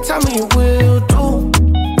body. Tell me will do.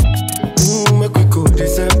 Make we go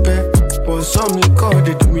December. But some liquor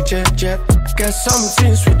they do me jet. Get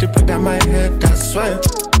something sweet to put on my head. That's why.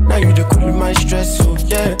 Now you the cool in my stress. So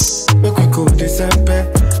yeah. Make we go December.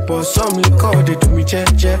 But some liquor they do me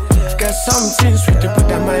jet. Get something sweet to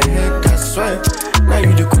put on my head. That's why. Now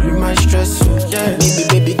you the cool in my stress. So yeah.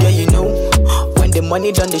 Baby, girl, you know. When the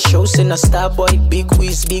money done the show, send a star boy, big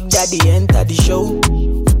whiz, big daddy enter the show.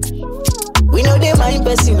 We know they mind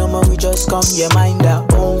person, no more, we just come, yeah, mind our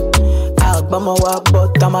own. I'll bummer walk,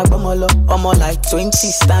 but I'm a bummer low. I'm more like 20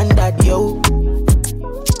 standard, yo.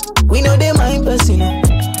 We know they mind person, no.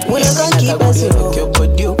 We not gonna keep us in your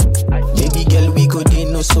body. Baby girl, we go there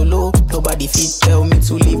no solo. Nobody fit tell me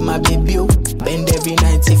to leave my baby. Bend every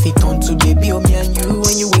night if it turn to baby. Me and you,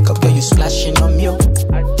 when you wake up, girl, you splashing on me.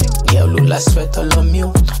 Girl, Lula sweat all on me.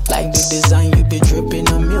 Like the design, you be dripping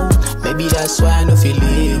on me. Maybe that's why I don't feel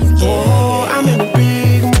it. Yeah. Oh, I'm in a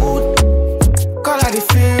big mood. Call I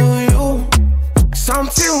feel you.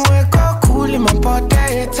 Something wake up cool in my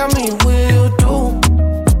body. Tell me will do.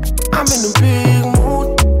 I'm in a big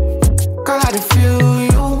mood. Call I feel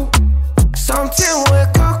you. Something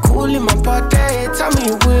wake up cool in my body. Tell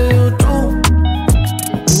me will do.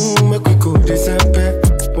 Make we go December.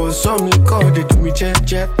 But some liquor they do me jet.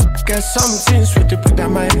 Get something sweet to put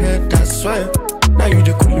on my head. That's why. Now you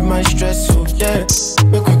the cool in my stress. So yeah.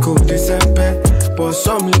 Make we go December. But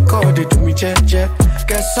some liquor they do me jet.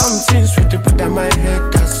 Get something sweet to put on my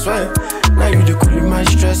head. That's why. Now you the cool in my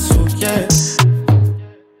stress. So yeah.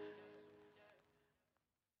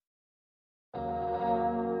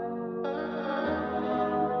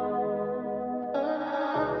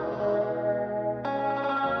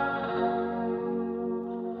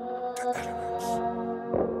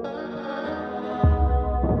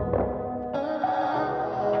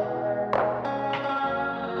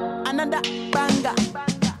 Another banger.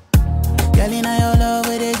 Girl, in your love,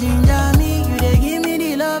 where they ginger me. You they give me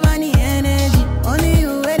the love and the energy. Only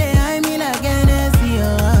you where they hide me like Hennessy,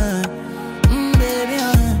 baby,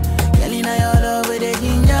 Girl, in your love, where they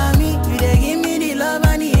ginger me. You they give me the love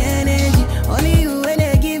and the energy. Only you where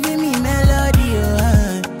they giving me melody,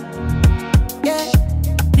 Yeah,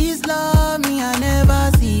 this love me I never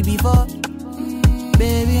see before,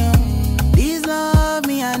 baby, This love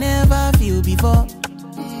me I never feel before.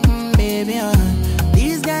 Baby,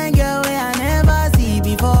 this kind girl way I never see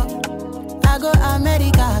before. I go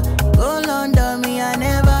America, go London, me I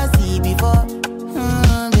never see before.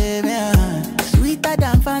 Baby, sweeter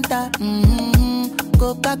than Fanta,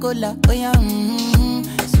 Coca-Cola, oh yeah,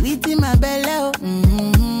 sweet in my belly, oh,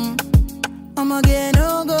 I'ma get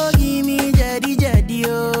no go give me jetty,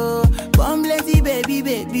 oh. Bomb blessy,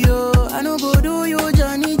 baby, oh. I no go do you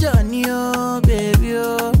Johnny, oh, baby,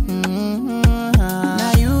 oh.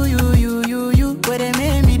 Now you. Where they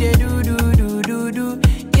make me they do.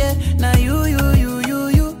 Yeah, now you.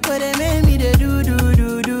 Where they make me they do.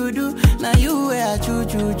 Now you where I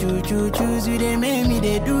choose. You they make me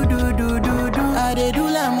they do. I they do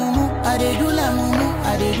la mumu.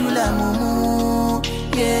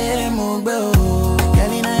 Yeah, mo bro.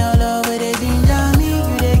 Girl, in your love where they ginger me.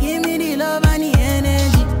 You they give me the love and the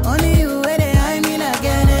energy. Only you where they hide me like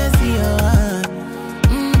Hennessy,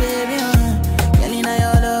 baby, Girl, in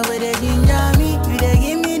your love where they ginger me. You they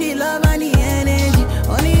give me the love and the energy.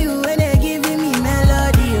 Only you where they giving me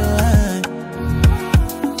melody,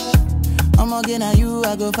 I'm again at you,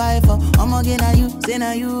 I go fight for. I'm again at you, say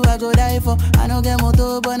now you, I go die for. I don't get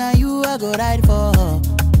motor, but now you, I go ride for.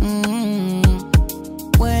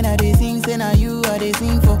 When I they sing, say now you, I they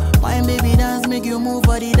sing for. Wine baby dance, make you move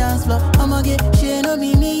for the dance floor. I'ma get she no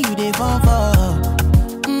be me, you they fall for.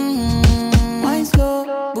 Wine slow,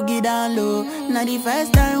 boogie down low. Now the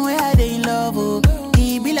first time where I they in love, oh.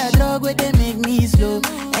 It be like drug where they make me slow.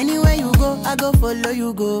 Anywhere you go, I go follow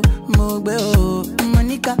you go. Mogbe oh,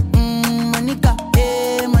 Monica,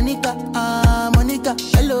 hey Monica, Monica,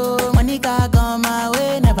 hello Monica, come my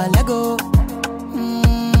way, never let go.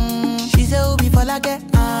 She say oh be for like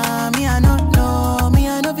me I know, me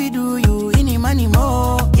I know if you do you any money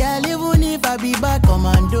more. Yeah,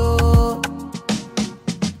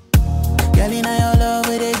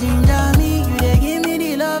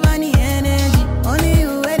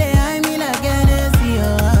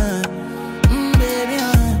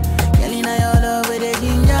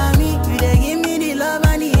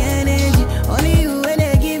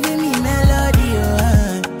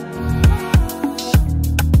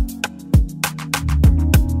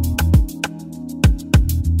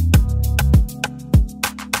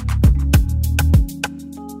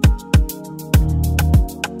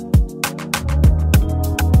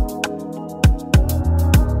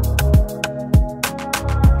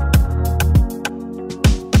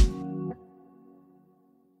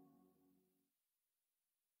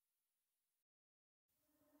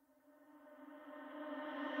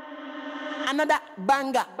 another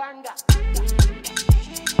banger.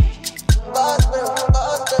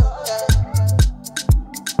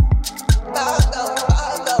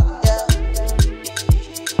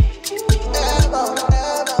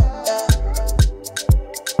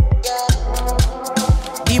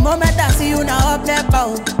 The moment I see you now up there,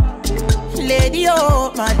 bow. Lady,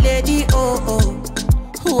 oh, my lady, oh, oh.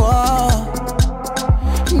 Whoa.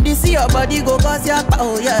 This your body go cause your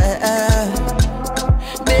power, yeah.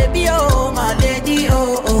 Baby, oh, my lady,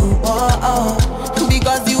 oh, oh, oh, oh.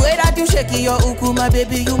 Because the way that you shake your uku, my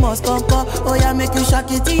baby, you must come. Oh, yeah, make you shake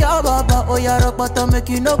it to your baba. Oh, yeah, rock bottom, make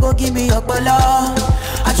you no go give me your bala.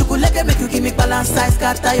 Achukuleke make you give me balance size,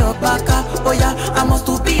 scatter your baka. Oh, yeah, I must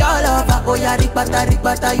to be all over. Oh, yeah,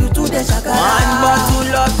 rikbata, you to the shaka. One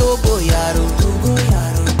bottle of Togo, yaro, Togo,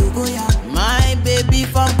 yaro, Togo, yaro. My baby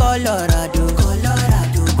from Colorado.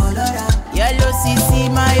 Yellow CC,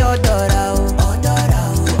 my odora, oh.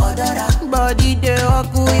 Odora. Body de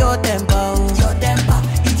oku your temper,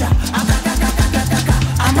 ija.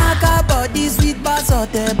 Amaka body sweet bass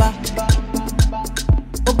oteba.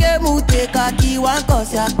 Okay, mute kaki wan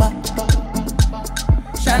kosi akpa.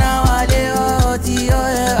 Shana wale oh ti oh.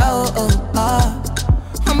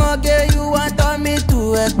 I'ma get you want on me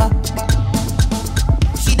to ekpa.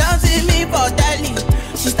 She don't see me for telly.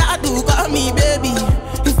 She start to call me baby.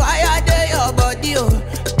 If I day your body, oh,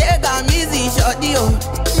 take a easy shorty, oh.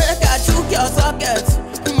 Make her chook your socket.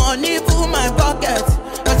 Money full my pocket.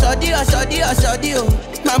 Oh, shorty, oh.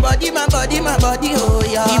 My body, oh,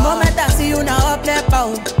 yeah. The moment I see you now, up left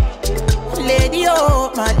out. Lady,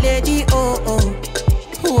 oh, my lady, oh, oh.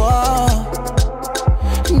 Whoa.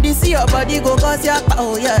 This your body go cause your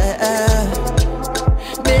power, yeah.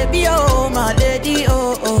 Baby, oh, my lady,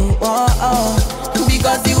 oh, oh, oh, oh.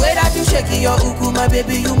 Because the way that you shake your uku, my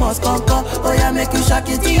baby, you must come. Oh, yeah, make you shake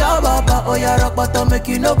it to your baba. Oh, yeah, rock bottom, make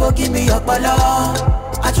you no go give me your bala.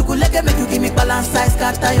 Achukuleke make you give me balance size,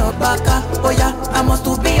 scatter your baka. Oh, yeah, I must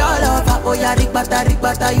to be all over. Oh, yeah, rikbata,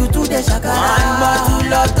 you to the shaka. One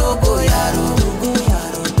bottle of Togo, yaro.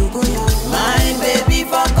 My baby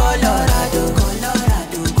from Colorado.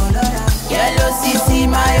 Yellow CC,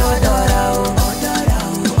 my odora, oh.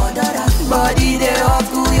 Body they up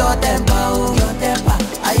to your temper, oh.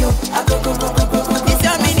 Ayo, go. This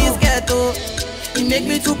your mini skirt, oh. It make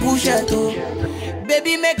me to push it, oh.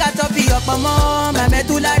 Baby, make a top up, mama. My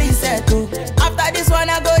medulla reset, oh. After this one,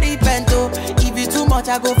 I go repent, oh. If it too much,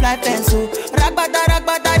 I go fly fence, oh.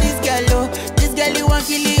 Ragbata, this girl, oh. This girl, you want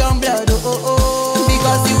kill your blood, oh.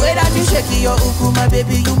 Because the way that you shake your uku, my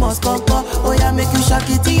baby, you must come. Oh, yeah, make you shake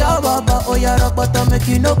it to your baba. Oh, yeah, rock bottom, make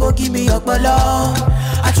you no go give me your bala.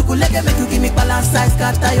 Achukuleke make you give me balance size,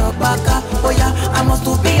 scatter your baka. Oh, yeah, I must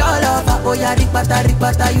to be all over. Oh, yeah,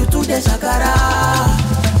 rikbata, you to the shakara.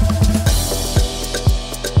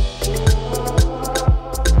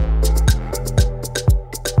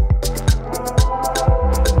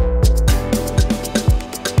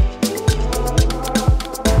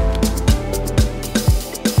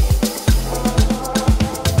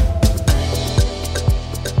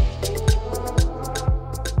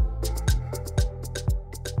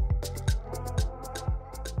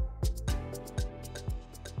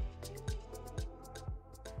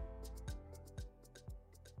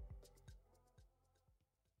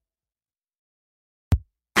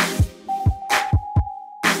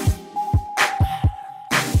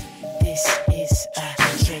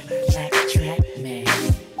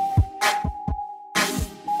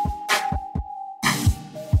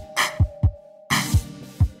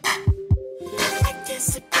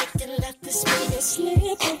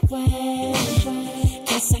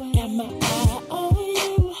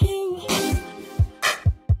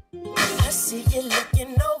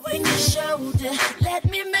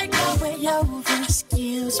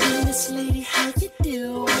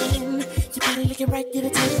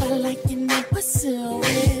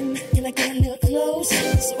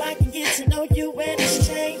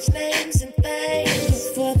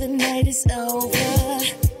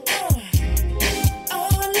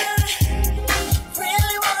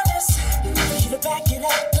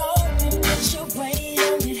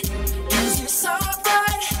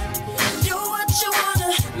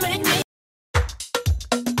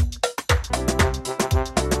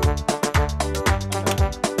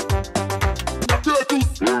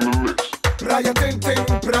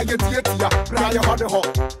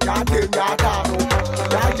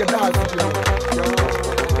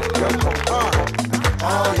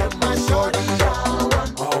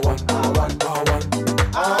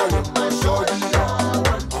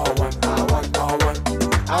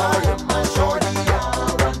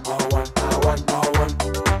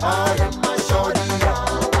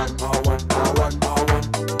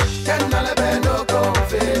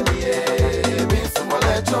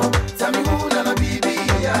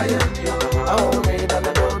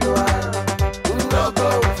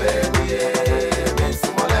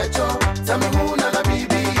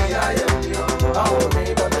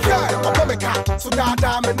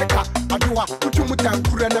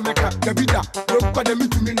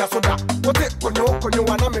 on you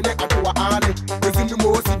wanna minute at your army. Was in the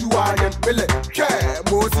most you are in Billy. Care,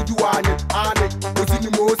 most you are in Army. Was in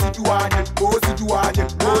the most you are in, most you are in.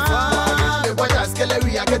 The boy has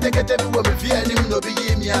Kelly, I get everyone with him, no be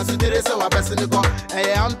me as there is our best in the gun. I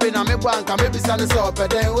am pin a me bank, I may be standing so, but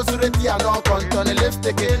then was ready and no control, the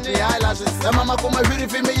lipstick in the eyelashes. The mama come a really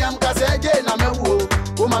for me, I'm again, I'm a woo.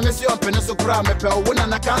 Woman, Miss Yon Peninsula Cram, a pell, when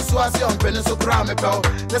I can't swaz on Peninsula Cram, a pell.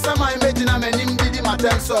 The summer I made in a man in Didi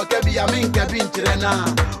Matem, so Kabi, I mean, Kabin Tirena.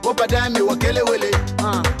 Opa damn me, what Kelly Willie,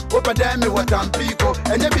 Opa damn me, what I'm Pico,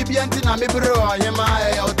 and every Biantina, me bro, I am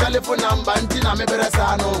my telephone number, and Tina, me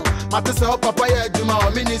Beresano. Matasa, Papa,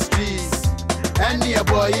 Juma, Ministries. And yeah,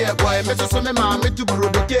 boy, Mr. Some mammy to brew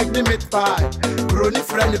the cake, the meat pie. Brony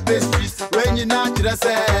friendly pastries, when you're not to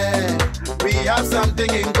say, we have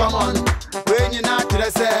something in common. When you're not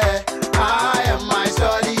to say, I am my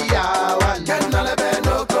shorty, I want. Can I let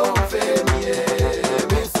no go for me?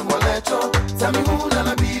 Miss Molecho, tell me who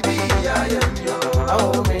na baby, I am yo.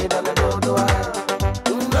 Oh, me, that I don't know.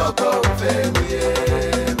 No go for me,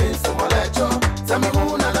 Miss Molecho, tell me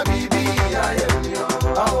who na baby, I am yo.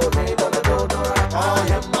 Oh, me, that I don't know. I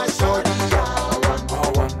am my shorty, I want.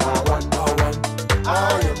 I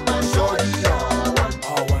am my shorty, I want.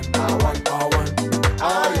 I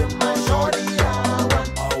am my shorty, I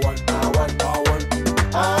want.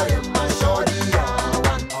 I am my shorty, I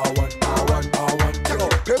want. Yo,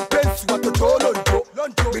 Pempens, what the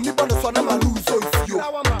Lonjo. Many bonus on a lose on you.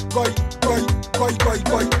 Goi.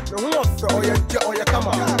 The horse, or your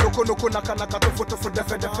camera. Loko Naka photo for the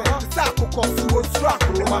Sako cost was struck.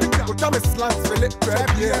 Go tell me slants, will it grab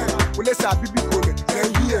here? Will let's have BB Code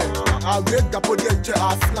here. I'll get the podium to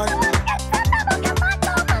our slant.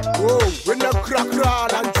 Oh, when the crack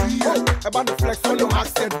and tree, about the flex on your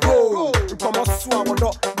accent, go. You come on, swam or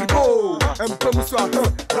not, we go. And Pemuswa,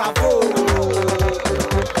 bravo.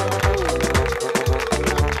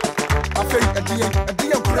 I think a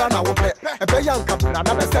dear Grana will bet. A bayan captain,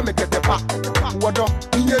 another semi get the back. What do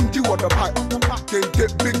you do what the pack? Can't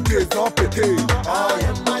get big days off the day. I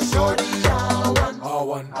am my shorty, I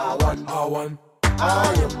want. I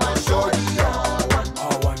am my shorty, I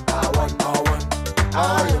want. I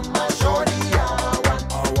am my shorty, I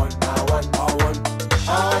want.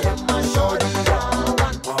 I am my shorty,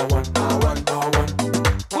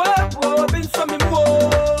 Whoa, been some more.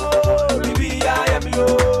 Baby, I am yo.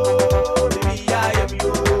 Baby, I am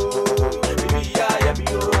yo. Baby, I am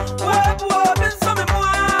yo. Whoa, been some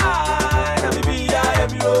more. Baby, I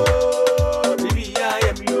am yo. Baby, I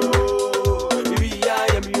am yo. Baby, I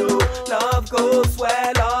am yo. Love goes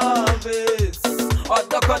where love is. Or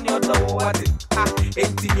duck on your door, what it?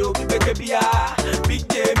 Ain't you be big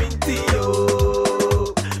game into you.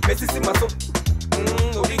 Messi Maso,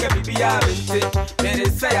 Odiga Bibia, Mary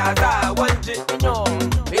say I want it, no,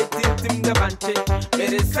 18 the banche,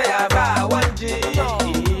 Mary say I want it.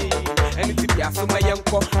 Anything Yasuma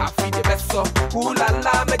Yanko, I feed the best so cool and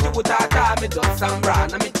la make you without time, it does some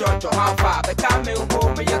run, and me church or how far the camel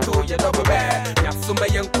home, me to your double bear. Yasuma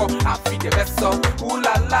Yanko, I feed the best so cool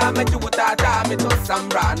and la make you without time, it does some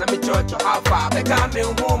run, and me church or how far the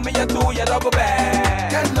camel home, me to your double bear.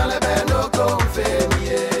 Can I let no go for me?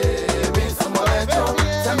 Miss Molecho,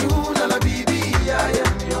 tell me who na baby, I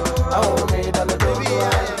am yo. Oh, me, that baby, I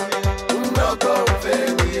am. No go for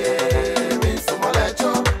me, Miss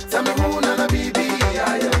Molecho, tell me who na baby,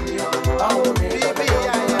 I am yo. Oh, me, baby,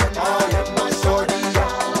 I am my shorty, I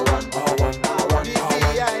want.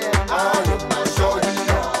 Baby, I am my shorty,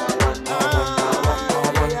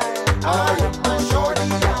 I am my shorty,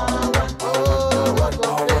 I want. Oh, what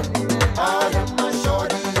I am my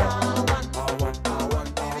shorty,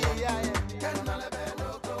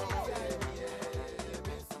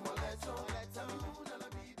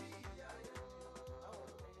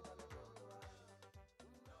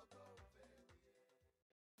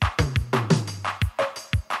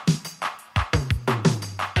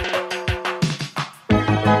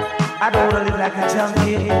 I don't wanna live like a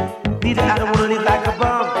junkie, neither I don't wanna live like a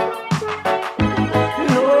bum.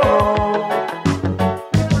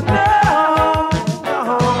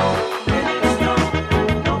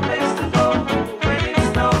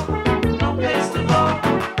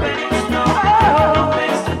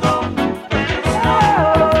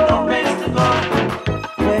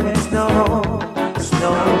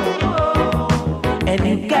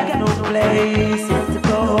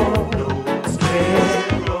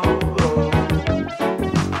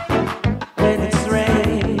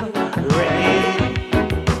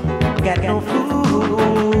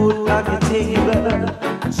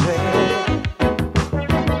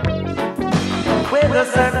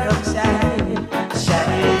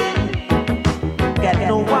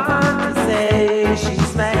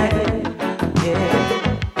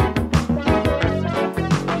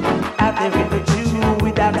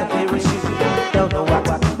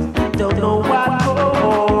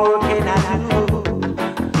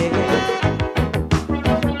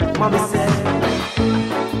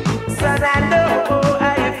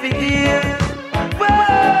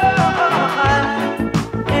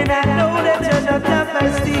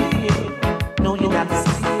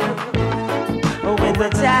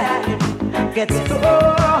 gets cold.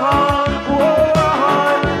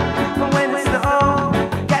 When it's snow,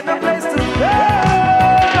 got no place to go.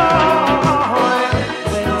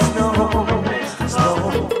 When it's snow,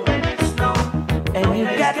 and you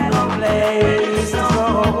got no place to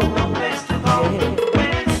go.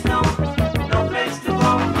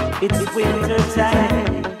 It's winter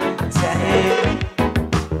time,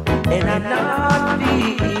 and I'm not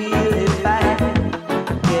feeling fine.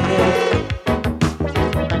 Yeah.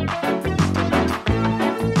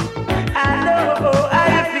 I know how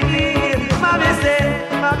you feel, mommy said,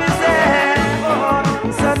 oh,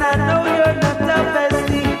 son, I know you're not the best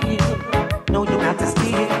thing. No, you're not the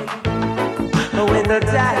steal. When the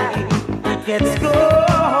time gets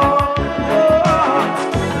cold,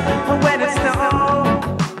 when it's snow.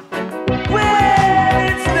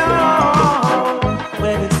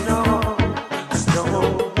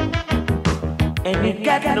 And you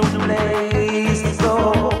got no place to go.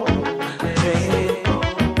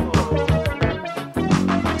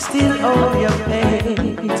 Still all your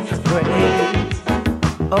faith praise,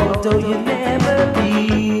 although you never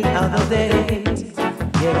be out of date.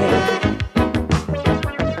 Yeah.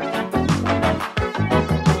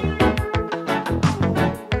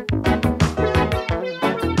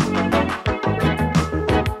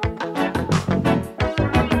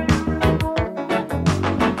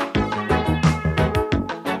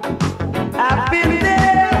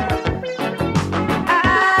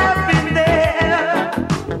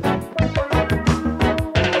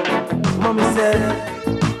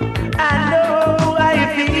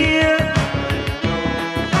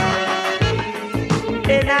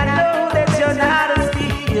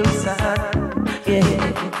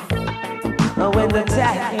 When the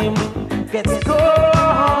time gets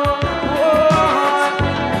cold,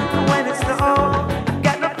 when it's snow,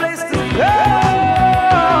 got no place to go.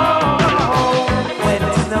 When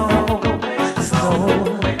it's snow,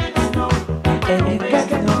 and you got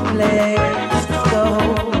no place to go.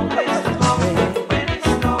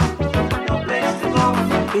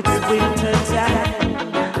 It's winter time,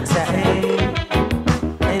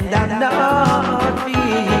 and I'm not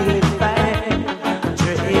feeling fine.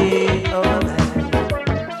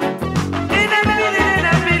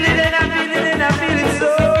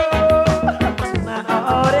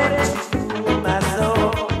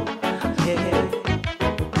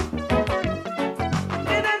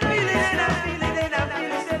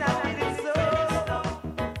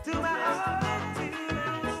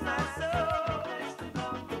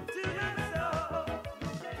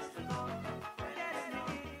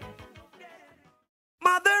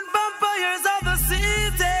 Modern vampires of the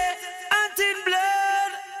city, hunting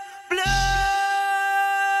blood.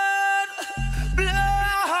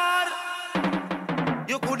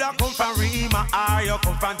 You coulda come from Rima or you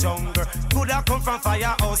come from jungle. Coulda come from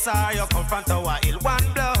Firehouse or you come from Tower Hill.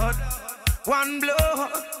 One blood.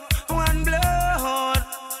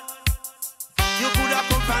 You coulda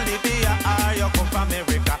come from Libya or you come from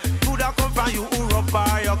America. Coulda come from Europe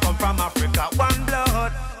or you come from Africa. One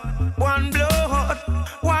blood.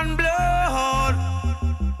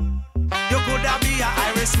 You coulda be a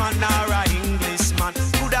Irishman or a Englishman.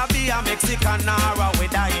 Coulda be a Mexican or a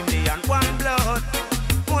with a Indian. One blood.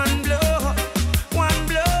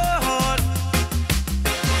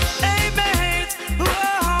 Hey mate,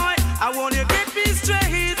 whoa, I want you to get me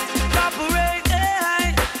straight. Cooperate,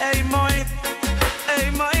 hey mate,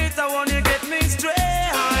 I want you to get me straight.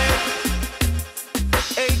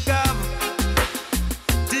 Hey come.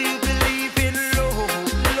 Do you believe in love?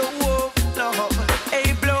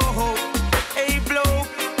 Hey blow,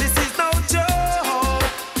 this is no joke.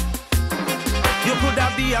 You coulda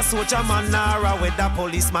be a soldier man or a weather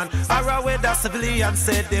policeman or a weather civilian.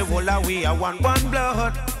 Said the whole of we are one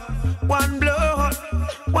blood.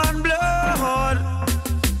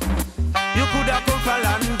 You coulda come from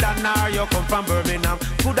London or you come from Birmingham.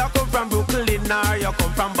 Coulda come from Brooklyn or you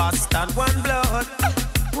come from Boston. One blood.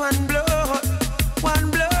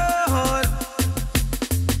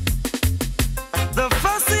 The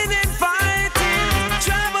fussing and fighting,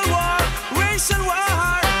 tribal war, racial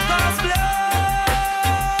war, cause blood.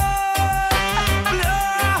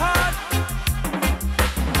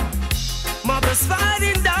 Mothers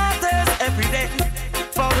fighting daughters every day.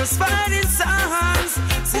 Fathers fighting sons,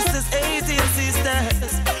 sisters hating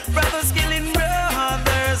sisters, brothers killing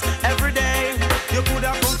brothers every day. You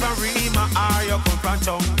coulda come from Rima or you come from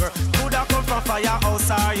jungle. Coulda come from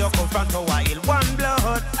Firehouse or you come from Tower Hill. One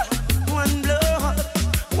blood.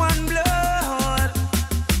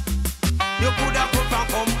 You coulda come from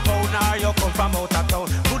Compound or you come from out of town.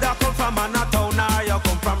 Coulda come from Manhattan or you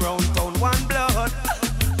come from round town. One blood.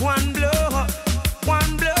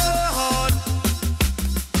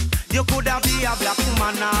 You coulda be a black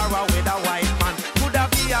woman or a with a white man. Coulda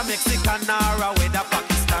be a Mexican or a with a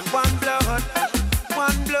Pakistan. One blood,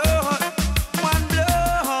 one blood, one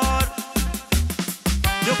blood.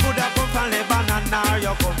 You coulda come from Lebanon or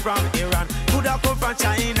you come from Iran. Coulda come from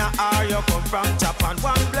China or you come from Japan.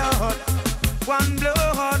 One blood, one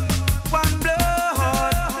blood, one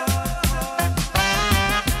blood.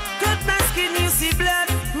 Cut my skin, you see blood,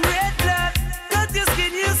 red blood. Cut your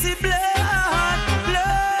skin, you see blood.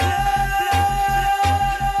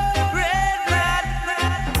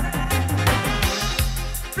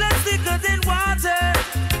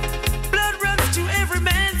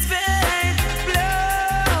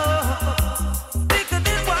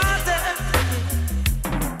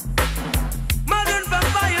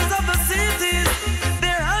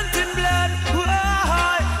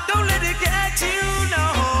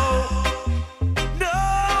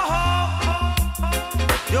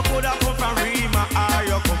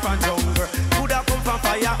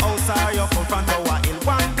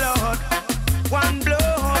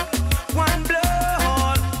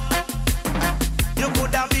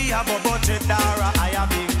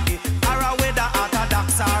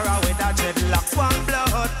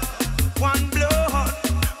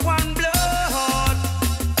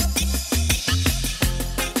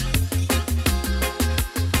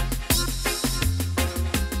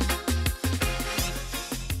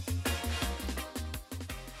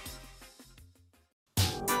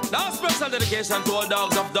 Dedication to all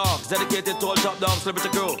dogs of dogs, dedicated to all top dogs, celebrity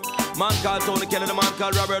crew. Man called Tony Kelly, the man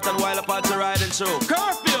called Robert, and Wild Apache riding show.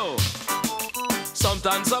 Curfew!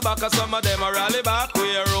 Sometimes so back, some of them a rally back.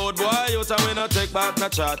 We a road boy, youth and we no take back no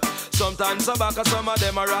chat. Sometimes so back, some of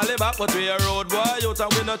them a rally back. But we a road boy, youth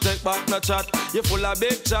and we no take back no chat. You full of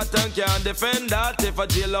big chat and can't defend that. If a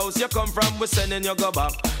jailhouse you come from, we sending you go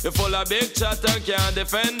back. You full of big chat and can't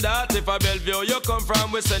defend that. If a Bellevue you come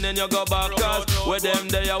from, we sending you go back. Cause with them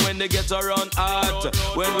there when they get around hot.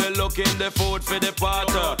 When we looking the food for the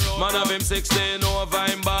pot. Man have him 16 over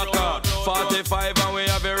him back. 45 and we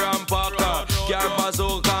have a rampacker. Car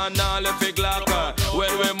bazooka and all the fig locker. When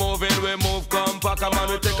we moving, we move compact. Man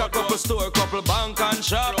we take a couple store, couple bank and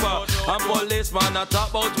shop. And policeman a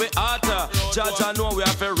top out we hotter. Judge I know we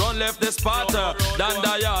have to run left the spot. Dan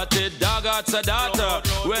the yachted dog at the data.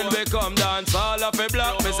 When we come dance all of a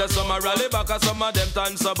block. Me say some a rally back and some of them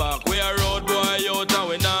dance back. We a road boy out and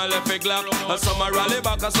we not left a glock. And some a rally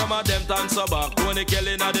back and some of them dance back. Tony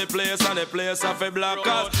Kelly na the place and the place of a block.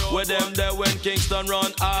 With them there when Kingston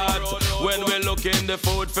run hard. When we look in the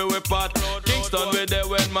food for we pot. Kingston we there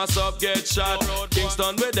when Massop get shot.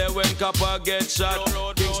 Kingston we there when Copper get shot.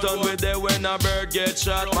 Kingston we there when a bird get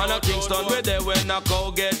shot. Man a Kingston we there when a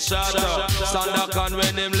cow get shot. Sandakan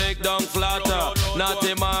when him lick down flatter.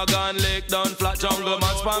 Natty Morgan lick down flat. Jungle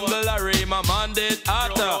man spangle a Rima man did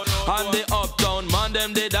hotter. And the uptown man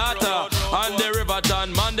them did hotter. And the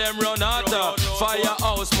Riverton man them run hotter.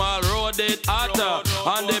 Firehouse Mall Road did hotter.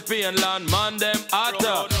 And the Painland man them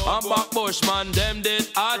hotter. And Backbush man them did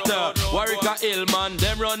hotter. Warwick Hill man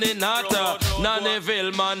them running hotter.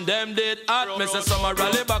 Nannyville man them did hot. Me say some a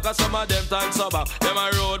rally back and some of them time so back. Them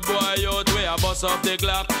a road boy out way a bust up the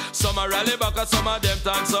clock. Some a rally back and some of them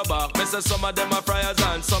time so back. Me say some of them a friars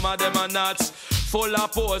and some of them a nuts. Full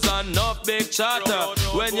of pose and enough big chatter.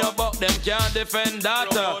 When you buck them can't defend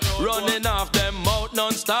that. Running off them mouth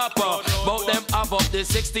non-stopper. Bout them up the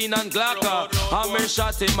 16 and Glocker. And me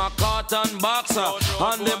shot him a cotton boxer.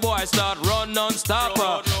 And the boy start run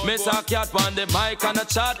non-stopper. Miss a cat on the mic and a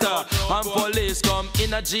chatter. And police come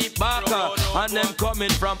in a jeep backer. And them coming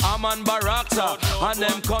from Amman Barracks. And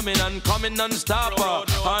them coming non-stopper.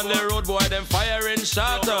 And the road boy them firing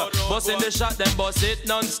shatter. Busting the shot them bust it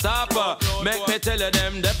non-stopper. Make me tell you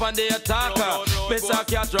them dep on the attacker. Miss a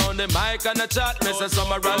cat round the mic and a chat. Miss a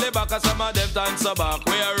some a rally back and some of them dance back.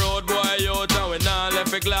 We a road boy out and we not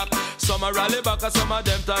left a clock. Some a rally back and some of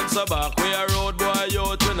them dance back. We a road boy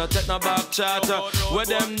out, we no take no back chat. With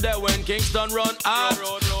them there when Kingston run hot.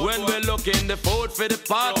 When we look in the food for the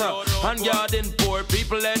potter. And guarding poor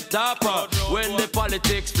people and topper. When the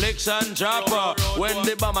politics fliction dropper. When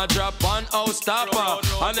the bomber drop on house stopper.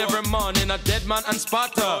 And every morning a dead man and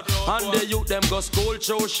spotter. And the youth them go school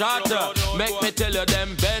show shatter. Make me tell you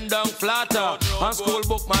them bend down flatter. And school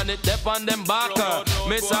book man it dep on them backer.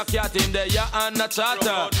 Miss a cat in the ya and a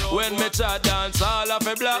chatter. When me chat dance all of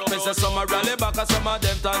a block. Me say some a rally back and some of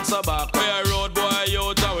them dance back. We a road boy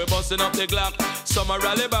out and we busting up the Glock. Some a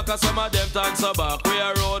rally back and some of them dance back. We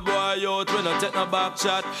a road boy out, we no take no back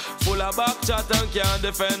chat. Full of back chat and can't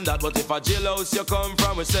defend that. But if a jailhouse you come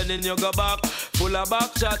from, we sending you go back. Full of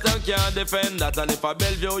back chat and can't defend that. And if a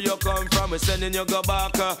Bellevue you come from, we sending then you go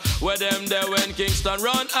back. Where them there when Kingston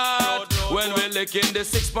run out. When we licking the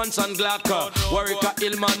 6 punch and Glock. Warwick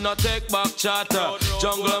Hillman no take back chatter.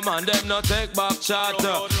 Jungle man them no take back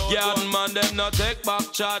chatter. Garden man them no take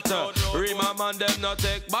back chatter. Rima man them no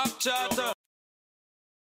take back chatter.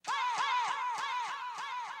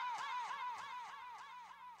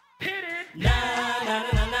 Hit it. Na na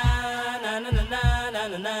na na na na na na na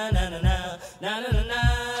na na na na na na na.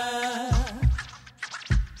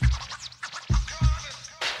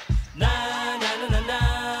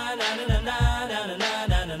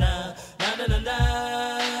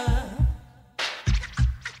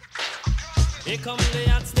 Here come the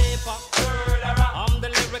hot stepper. I'm the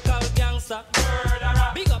lyrical gangster.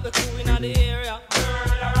 Big up the crew in the area.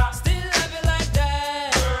 Still have it like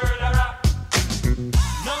that.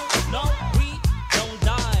 No, no, we don't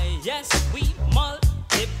die. Yes, we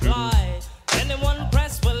multiply. Anyone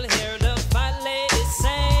press will hear the fat lady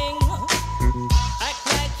sing. Act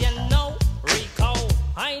like you know Rico.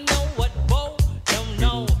 I know what Bo don't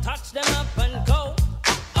know. Touch them up and go.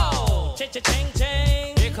 Oh, cha-cha-ching,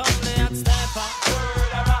 ching. Here come the hot stepper.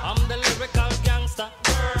 I'm the lyrical gangster.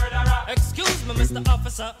 Excuse me, Mr.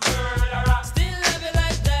 Officer. Still have it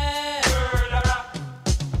like that.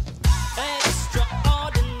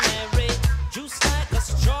 Extraordinary. Juice like a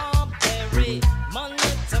strawberry.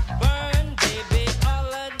 Money to burn, baby,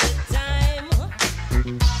 all of the time.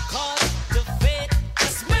 Cause the fit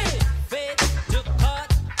is me. Fit to cut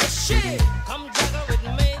the shit. Come juggle with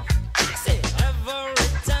me. Say every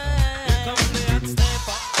time. Here come the hot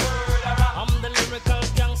stepper. I'm the lyrical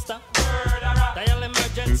gangster. Dial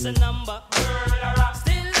emergency number.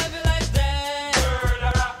 Still love you like that.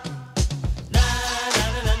 Na na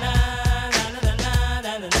na na na na na na na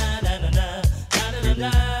na na na na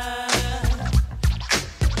na.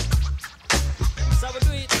 So we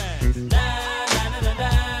do it, man. Na na na na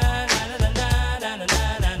na na na na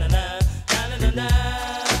na na na na na na.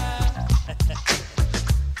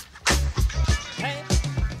 Hey,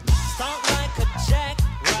 start like a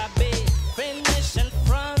jackrabbit, finish in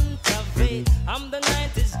front of it. I'm the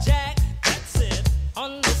 90s Jack, that's it.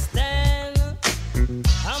 Understand?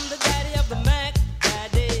 I'm the daddy of the Mac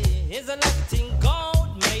Daddy. Is a lucky thing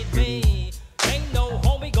God made me. Ain't no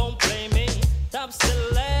homie gon' play me. Top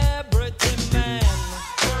celebrity man.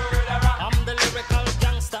 I'm the lyrical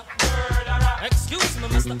gangster. Excuse me,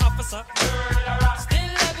 Mr. Officer. Still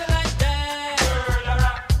love you like that.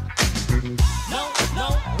 No, no,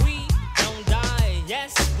 we don't die.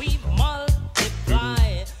 Yes, we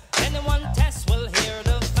multiply. Anyone test will hear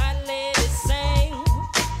the fat lady sing.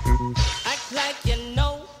 Act like you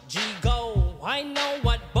know G-Go. I know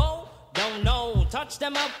what Bo don't know. Touch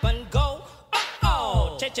them up and go.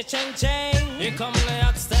 Oh, cha-cha-ching-ching. Here come the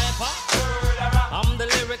hot stepper. I'm the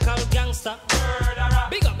lyrical gangster.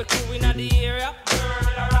 Big up the crew in the area.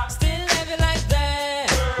 Still have it like that.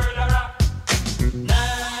 Na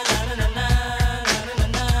na na na na na na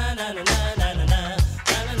na na na na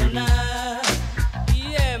na na na.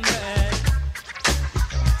 Yeah, man.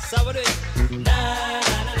 So what do it? Na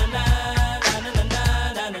na na na na na na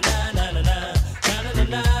na na na na na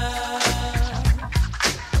na.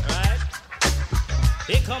 Right?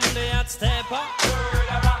 Here come the hot stepper.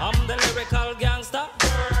 I'm the lyrical gangster.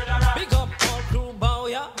 Big up all crew, bow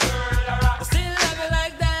ya. Still have it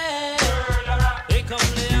like that. Here come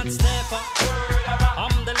the hot stepper.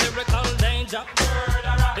 I'm the lyrical danger.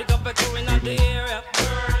 Big up the crew in the area.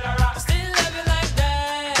 Still have it like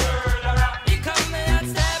that. Here come the hot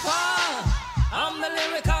stepper. I'm the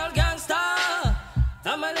lyrical gangster.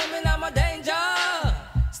 I'm a limit, I'm a danger.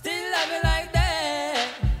 Still have it like that.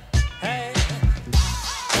 Hey,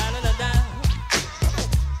 da da da da,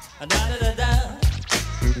 da da da da,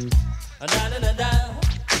 da da da da.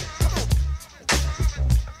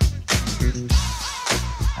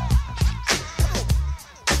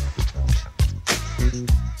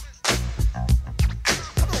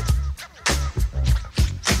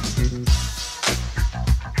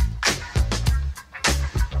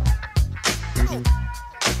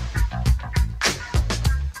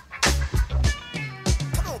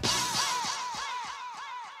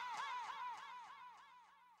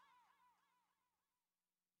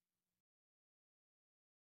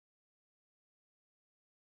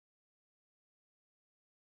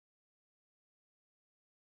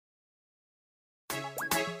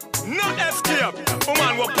 No escape.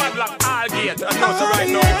 Woman will padlock all gate. I know so right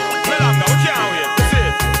now. Tell them now, we can't wait. See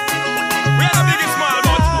it. We are the biggest small,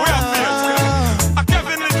 but we are fierce. A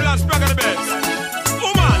Kevin Little and Sprague on the beds.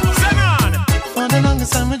 Woman, send on. For the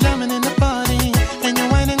longest time we're jamming in the party, and you're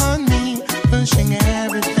whining on me, pushing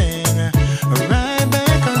everything right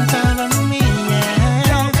back on top of me,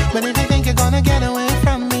 yeah. But if you think you're gonna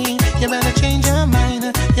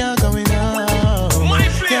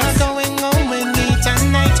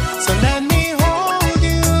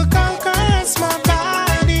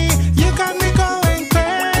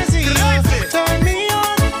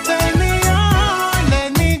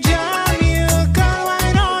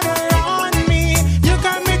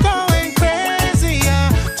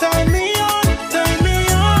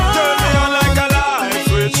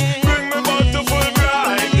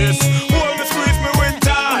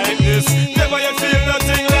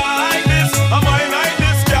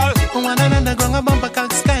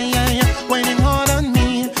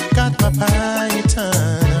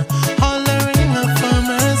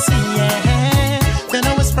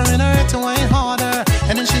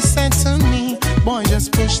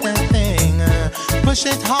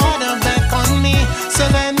push it harder back on me. So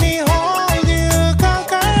let me hold you,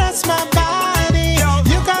 caress my body.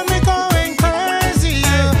 You got me going crazy.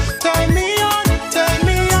 Turn me on,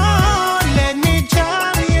 let me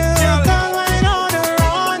jam you. Come right on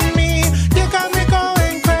around me. You got me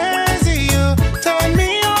going crazy. Turn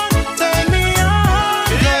me on.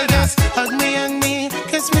 Girl, just hug me,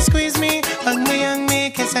 kiss me, squeeze me. Hug me,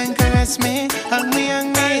 kiss and caress me. Hug me,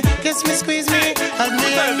 kiss me, squeeze me. Hug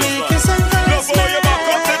me, kiss and caress me. Love how you back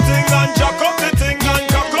up the thing and jack up the thing and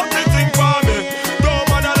cock up the thing for me. Don't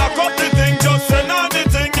wanna lock up the thing, just send on the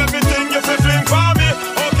thing, everything you feel fling for me.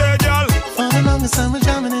 Okay, girl. For the longest time we're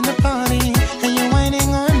jamming in the party, and you're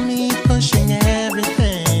whining on me, pushing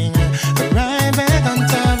everything right back on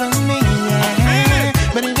top of me. Yeah.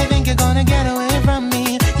 But if you think you're gonna get away from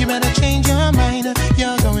me, you better change your mind.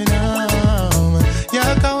 You're going home.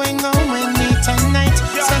 You're going home with me tonight.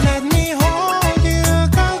 So let me hold you,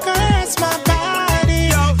 caress my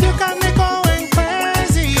body. You got me going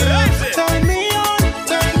crazy. Turn me on,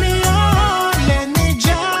 let me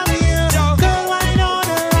jam you. Go right on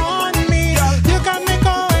around me. You got me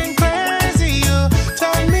going crazy.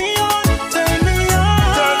 Turn me on. Turn me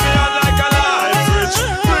on like a light switch.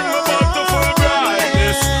 Bring me back to full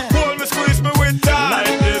brightness. Hold me, squeeze me with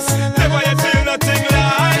tightness. Never yet feel nothing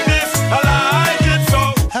like this. I like it so.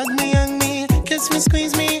 Hug me, kiss me,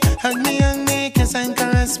 squeeze me. Hug me, kiss and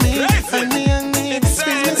caress me. Hug me,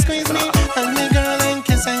 squeeze me. Hug me, girl, and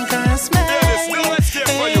kiss and caress me. There's no escape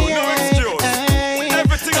for you, no excuse.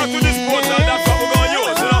 Everything up to this point, and that's what we're gonna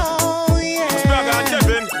use, you know. Spragga and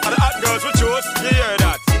Kevin are the hot girls we chose. You hear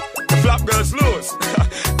that? The flap girls lose.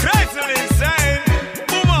 Crazy insane.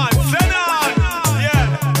 Woman, send on. Yeah.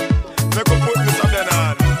 Make we put this up then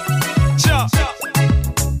on. Sure.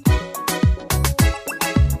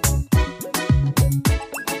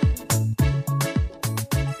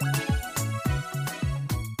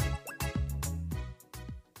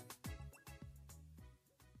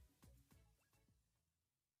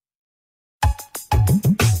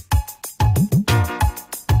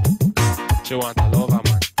 She want a lover,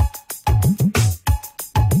 man.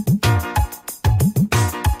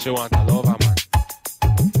 She want a lover, man.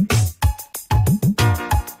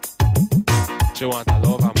 She want a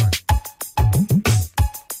lover, man.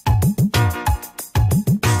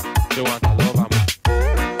 She want a lover, man.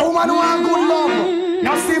 Woman want good love.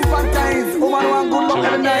 Now sympathize. Woman want good love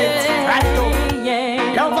every night. Right now.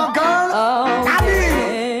 Love a girl.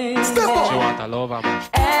 Daddy. Step up. She want a lover, man.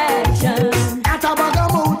 Action. At a bag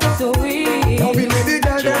of mood. Sweet. Don't be with the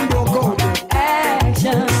girl them broke out.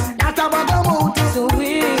 Action. At a bag of mood.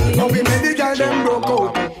 Sweet. Don't be with the girl them broke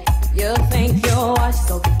out. You think you are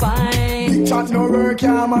so fine. Big chat no work,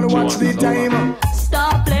 yeah, man, watch the time.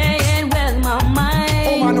 Stop playing with my mind.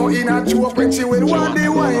 Oh, man, no in a joke when she will want the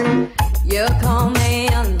wine. You call me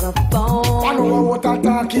on the phone. I know what a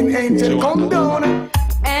talking angel come down.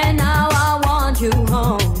 And now I want you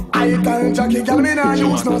home. I tell Jackie, girl, me nah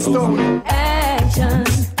use no stone. Action.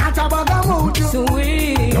 At a bag of mood.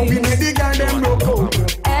 Sweet. Don't be with the girl them broke out.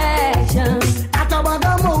 Action. At a bag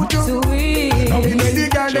of mood. Sweet. Don't be with the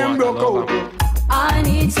girl them broke out. I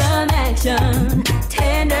need some action,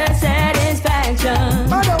 tender satisfaction.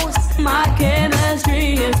 My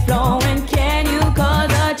chemistry is flowing. Can you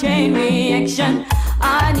cause a chain reaction?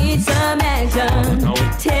 I need some action,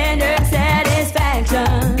 tender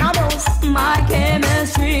satisfaction. My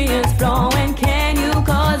chemistry is flowing. Can you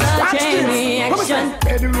cause a chain reaction?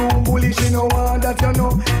 Bedroom bully, she no want that you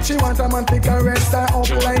know. She want a man to caress her up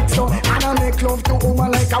like so. And I make love to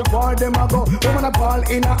woman like a war them a go. Woman a ball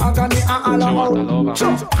in a agony and all about.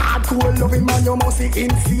 Hardcore loving man, you must be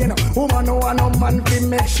insane. Woman no want no man to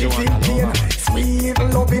make she feel pain. Sweet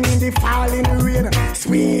loving in the falling rain.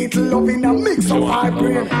 Sweet loving a mix of her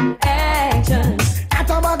brain. Action. At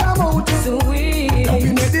a bag of mouth. Sweet. Don't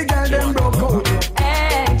be make the girl them broke out.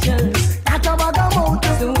 Action. At a bag of mouth.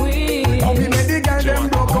 Sweet. Don't be make the girl them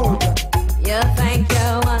broke out. You think you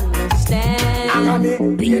understand? Agony,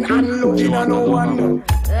 pain and loving and no one.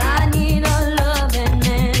 I need a loving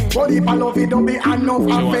man. But if I love it, don't be enough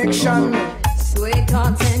affection. Sweet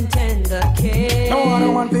content and the kiss. No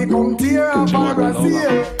one want to come tear up our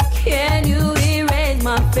Brazil. Can you erase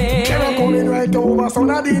my face? They're coming right over, so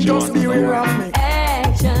now they just beware of me.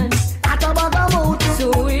 Action. At a bag of mouth.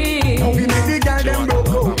 Sweet. Don't be make the girl them broke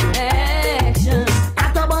out. Action.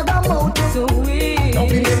 At a bag of mouth. Sweet. Don't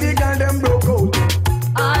be make the girl them broke out.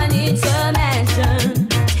 I need some action,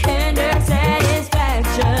 tender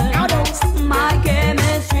satisfaction. My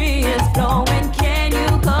chemistry is flowing. Can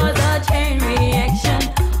you cause a chain reaction?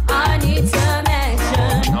 I need some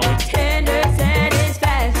action, tender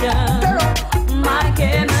satisfaction. My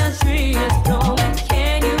chemistry is flowing.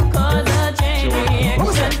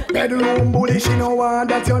 bedroom bully, she no want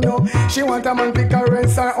that, you know. She want a man to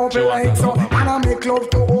caress her up like so. And I make love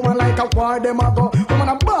to woman like a war them a go. Woman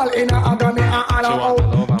a ball in a agony and all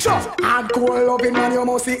out. Just hardcore loving man, you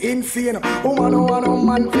must see insane. Woman no want no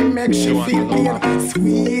man to make she feel pain.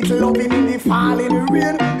 Sweet loving in the falling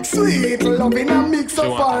rain. Sweet loving a mix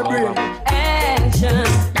of our brain. Action.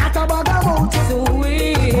 That a bag of mouth.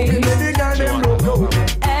 Sweet. The girl them look out.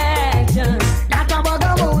 Action. That a bag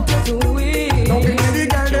of mouth. Sweet. The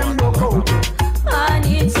girl them look out. I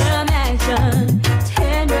need some action.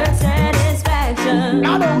 Tender satisfaction.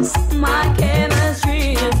 My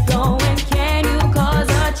chemistry is flowing. Can you cause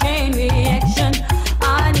a chain reaction?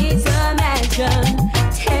 I need some action.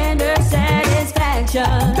 Tender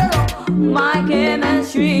satisfaction. My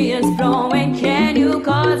chemistry is flowing. Can you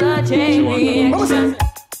cause a chain reaction?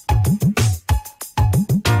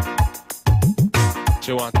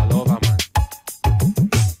 She want a lover, man.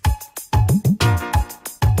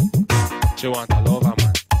 She want a lover,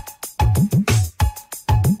 man.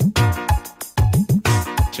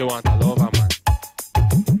 She want a lover, man.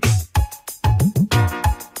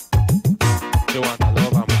 She want a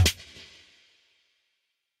lover, man.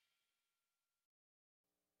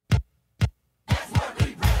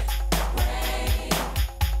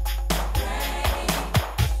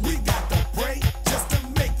 We got to pray just to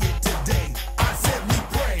make it today. I said we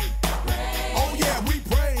pray. Oh yeah, we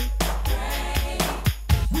pray.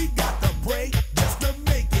 We got to pray just to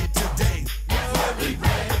make it today.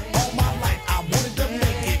 All my life I wanted to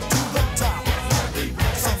make it to the top.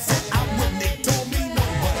 Some said I wouldn't, they told me no,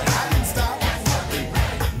 but I didn't stop.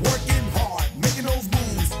 Working hard, making those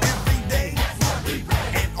moves every day.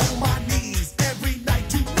 And on my knees every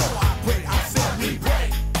night, you know I pray. I said we pray.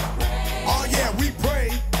 Oh yeah, we pray.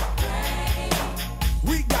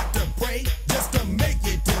 We got to pray just to make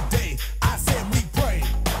it today. I said we pray.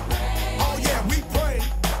 Oh yeah, we pray.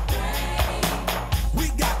 We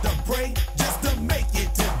got to pray just to make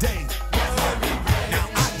it today. Now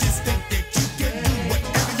I just think that you can do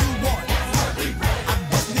whatever you want. I'm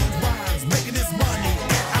busting these rhymes, making this money,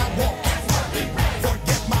 and I won't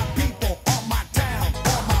forget my people, all my town,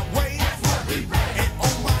 all my way, and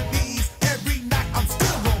on my knees every night. I'm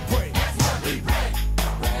still gonna pray.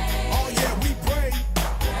 Oh yeah, we pray.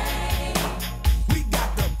 We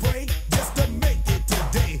got to pray just to make it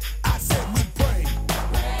today. I said we pray.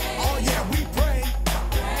 Oh yeah, we pray.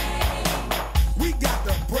 We got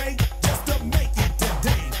to pray just to make it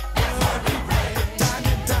today. Time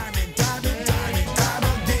and time and time and time and time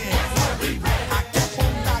again. I kept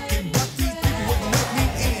on knocking, but these people wouldn't let me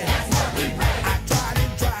in. I tried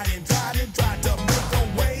and tried and tried and tried to make a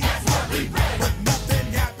way, but nothing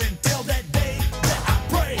happened till that day that I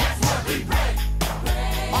prayed.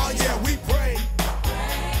 Oh yeah, we pray.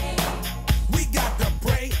 We got to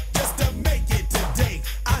pray just to make it today.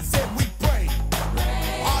 I said we pray.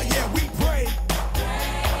 Oh yeah, we pray.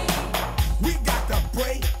 We got to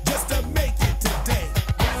pray just to make it today.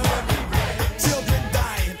 Children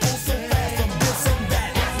dying oh so fast from this and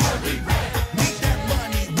that. Need that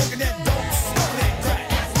money, working that dope, smoking that crack.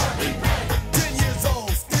 10 years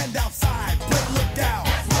old, stand outside, play lookout.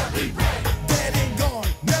 Dead and gone,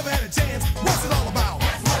 never had a chance. What's it all about?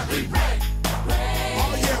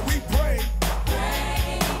 Oh yeah, we pray.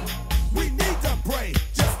 We need to pray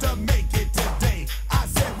just to make it today. I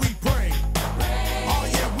said we pray. Oh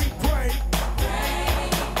yeah, we pray.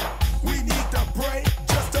 We need to pray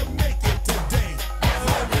just to make it today.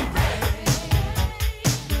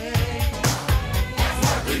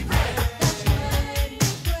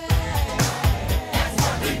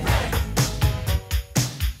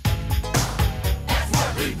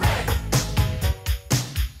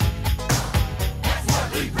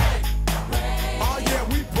 Oh yeah,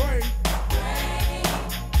 we pray.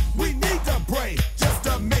 We need to pray just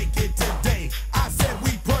to make it today. I said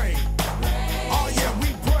we pray. Oh yeah, we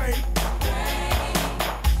pray.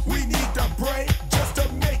 We need to pray just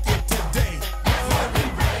to make it today.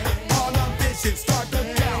 All ambition, start to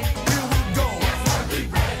count. Here we go.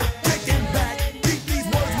 Taking back, keep these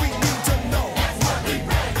words we need to know.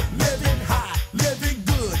 Living high, living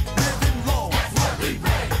good, living low.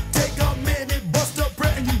 Take a minute, bust a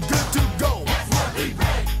prayer, and you good to go.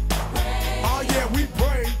 Oh yeah, we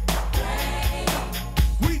pray.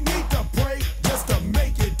 We need to pray just to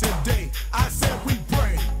make it today. I said we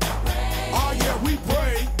pray. Oh yeah, we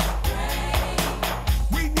pray.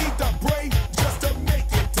 We need to pray just to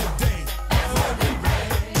make it today.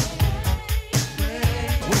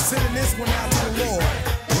 We're sending this one out to the Lord.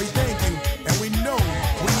 We thank you, and we know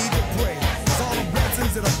we need to pray. 'Cause all the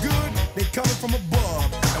blessings that are good, they coming from above.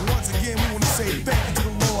 And once again, we want to say thank you to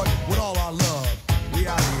the Lord with all our love. We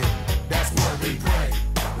out here. That's where we pray.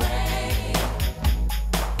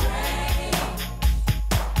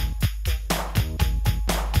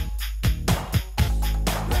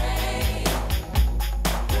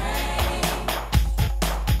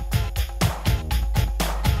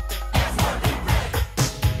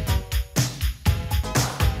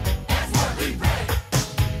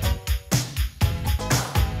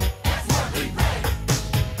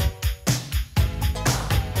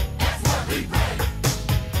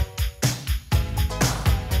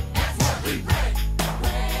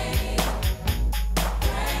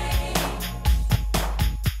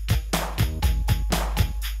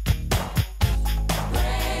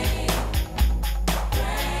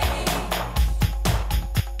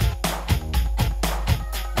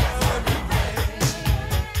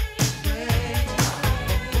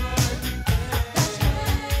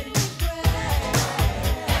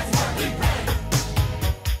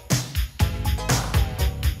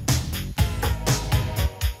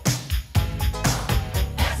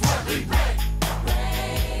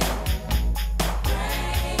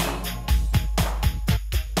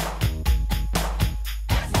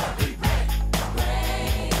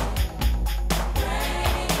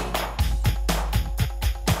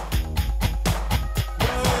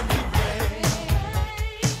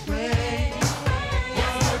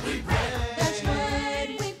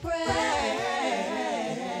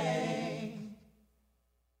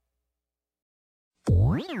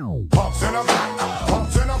 Pumps in a butt,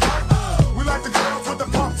 pumps in a butt. We like the girls with the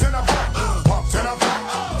pumps in a butt. Pumps in a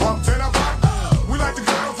butt, pumps in a butt. We like the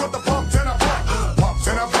girls with the pumps in a butt. Pumps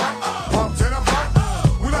in a butt, pumps in a butt.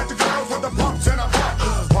 We like the girls with the pumps in a butt.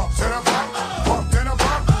 Pumps in a butt, pumps in a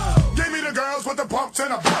butt. Give me the girls with the pumps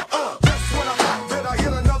in a butt. Just when I thought that I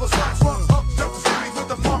hit another slump up, just the cities with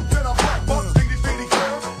the pumps in a butt. Bump, diggity, diggity,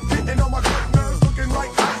 curve, getting on my good nerves, looking like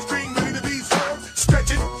ice cream ready to be served.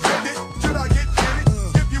 Stretch it, bend it, till I get in it.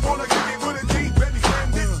 If you wanna give me with a G, baby,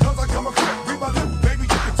 send it. 'Cause I come equipped, read my lips, baby, you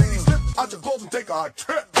can see these slip out your clothes and take a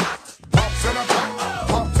trip. Pumps in a butt,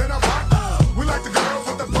 pumps in a butt. We like the girls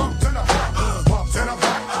with the pumps in a butt. Pumps in a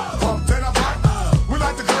butt, pumps in a butt. We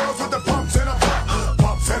like the girls with the pumps in a butt.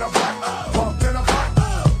 Pumps in a butt, pumps in a butt.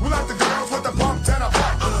 We like the girls with the pumps in a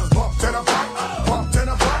butt. Pumps in a butt, pumps in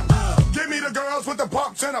a butt. Give me the girls with the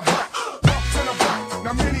pumps in a butt. Pumps in a butt.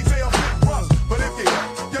 Now many say a bit rough, but if you hit,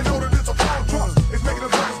 you know that it's a pound truck. It's making the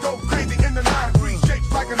brothers go crazy in the 9-3,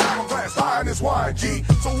 shaped like an hourglass, high in this YG.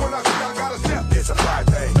 So when I say I gotta step, it's a pride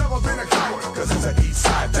thing. Never been a coward, 'cause it's an east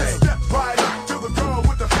side thing. Step right up to the girl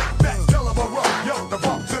with the big back, tell her I'm rough, yo, the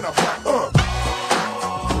bumps in a butt.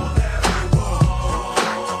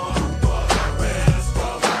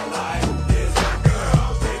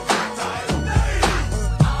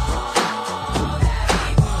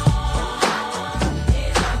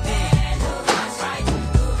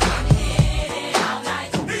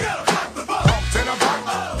 Pumps in a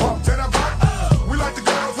butt, pumps in a butt. We like the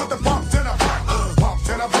girls with the pumps in a butt. Pumps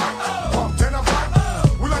in a butt, pumps in a butt.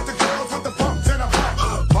 We like the girls with the pumps in a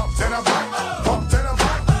butt. Pumps in a butt, pumps in a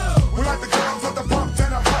butt. We like the girls with the pumps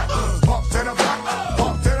in a butt. Pumps in a butt,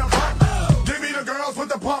 pumps in a butt. Give me the girls with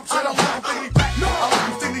the pumps in a butt. Biggity back, no,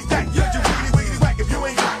 I'm stiggity stack. Yeah, you wiggity wiggity whack. If you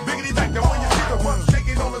ain't got biggity back, then when you see the one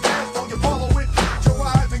shaking on the dance floor, you follow it, shut your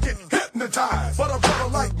eyes and get hypnotized. But a brother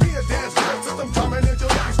like me, a dance to the system, charming and your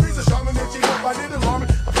lippy streets are charming and she hope I did alarming.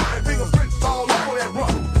 I'm putting fingerprints all over that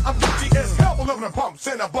run. I'm guilty as hell for living in pumps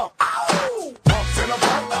in a bump. Ow! Pumps in a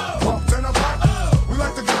bump, pumps in a bump. We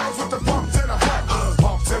like the girls with the pumps in a bump.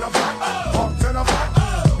 Pumps in a bump, pumps in a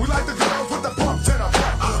bump. We like the girls with the pumps in a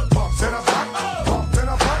bump. Pumps in a bump, pumps in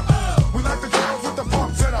a bump. We like the girls with the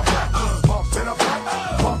pumps in a bump. Pumps in a bump,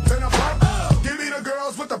 pumps in a bump. Give me the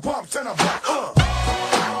girls with the pumps in a bump. Pumps in a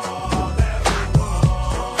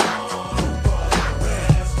bump, pumps in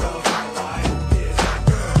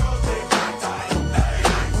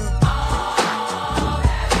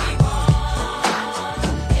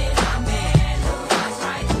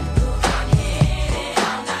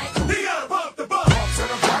a bump.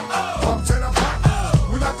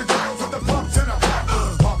 We like the girls with the pumps in a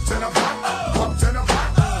bump. Pumps in a bump, pumps in a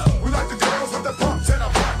bump. We like the girls with the pumps in a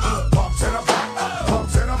bump. Pumps in a bump,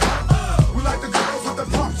 pumps in a bump. We like the girls with the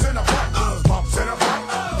pumps in a bump. Pumps in a bump,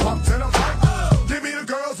 pumps in a bump. Give me the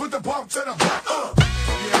girls with the pumps in a bump.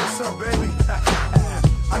 Yeah, what's up, baby?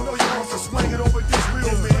 I know you want to swing it over this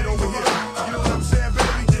real man over here. You know what I'm saying, baby?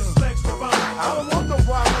 I don't want no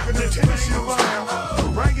problem looking at tennis shoes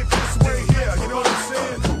now. Bring it this way here, you know what I'm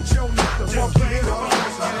saying? Show me the funky head on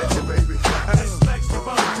us and get at you, baby. Just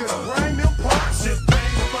bring them pumps and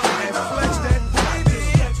flex that baby.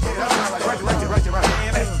 Yeah, that's right, right.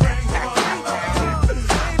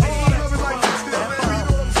 Oh, I love it like this, there, baby. You know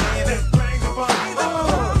what I'm saying? Yeah.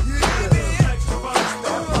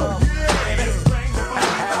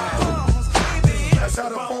 That's how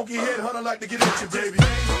the funky head hunter like to get at you, baby.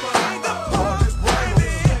 Just bring them.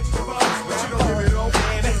 But you don't give it over.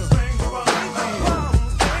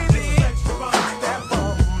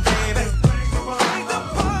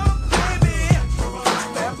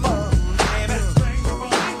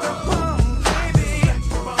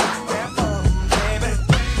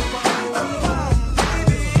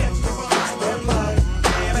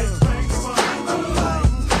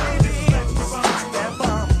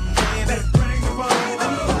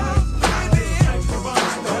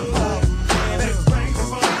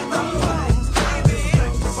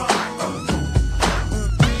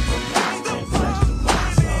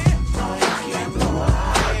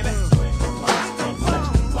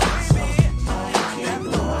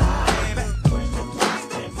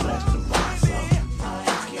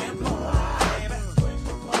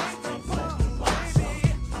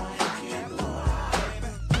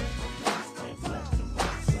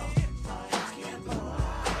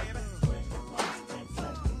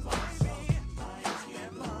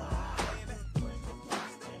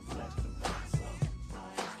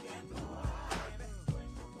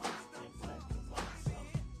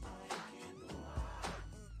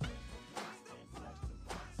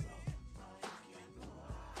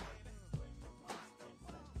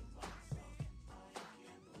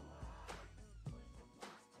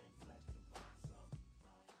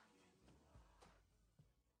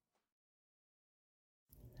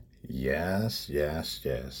 Yes, yes,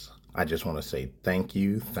 yes. I just want to say thank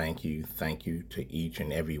you to each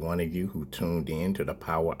and every one of you who tuned in to the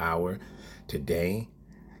Power Hour today.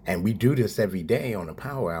 And we do this every day on the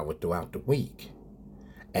Power Hour throughout the week.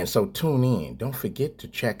 And so tune in. Don't forget to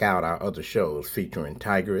check out our other shows featuring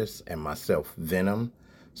Tigress and myself, Venom.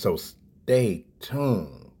 So stay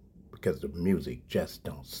tuned because the music just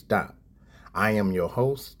don't stop. I am your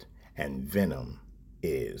host, and Venom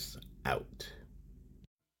is out.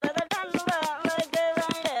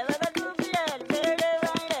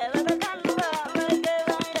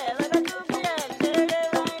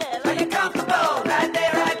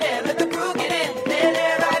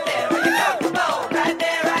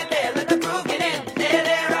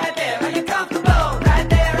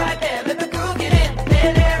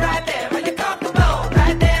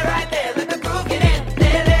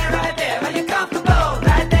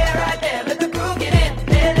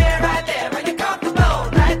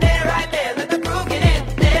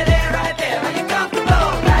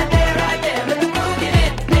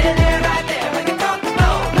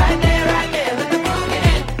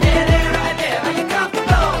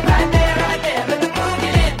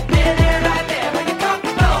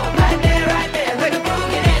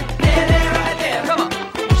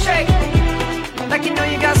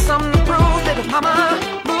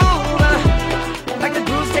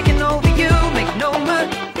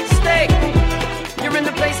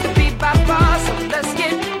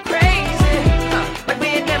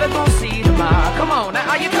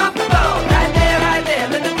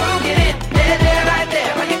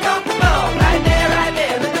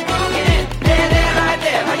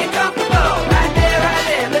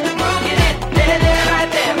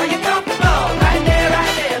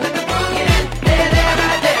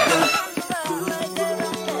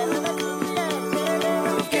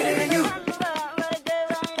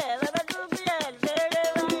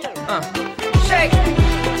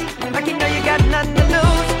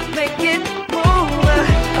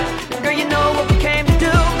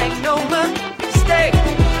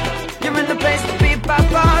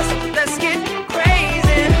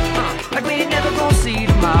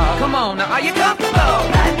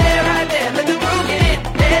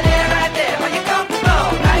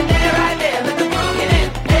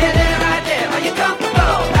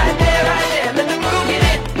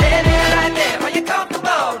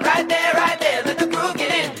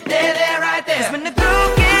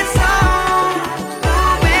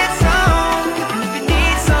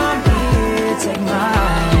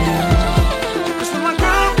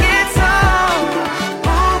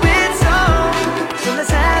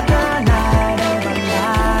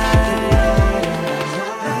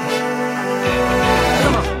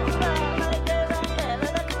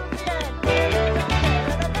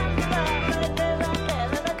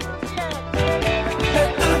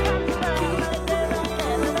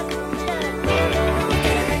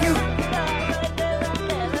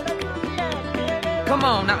 Come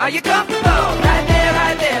on, now are you comfortable? Right there,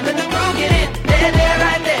 let the groove get in. There,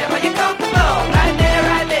 right there, are you comfortable? Right there,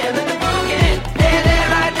 let the groove get in. There,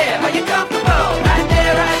 right there, are you comfortable? Right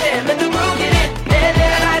there, let the groove get in.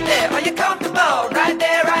 There, right there, are you comfortable? Right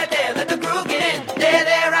there, let the groove get in.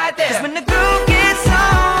 There, right there. 'Cause when the groove gets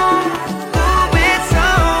on, ooh, it's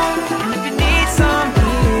on. And if you need some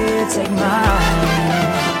here, take mine.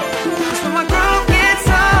 'Cause when my groove gets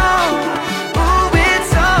on, ooh,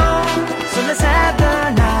 it's on. So let's have the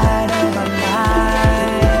night of our lives.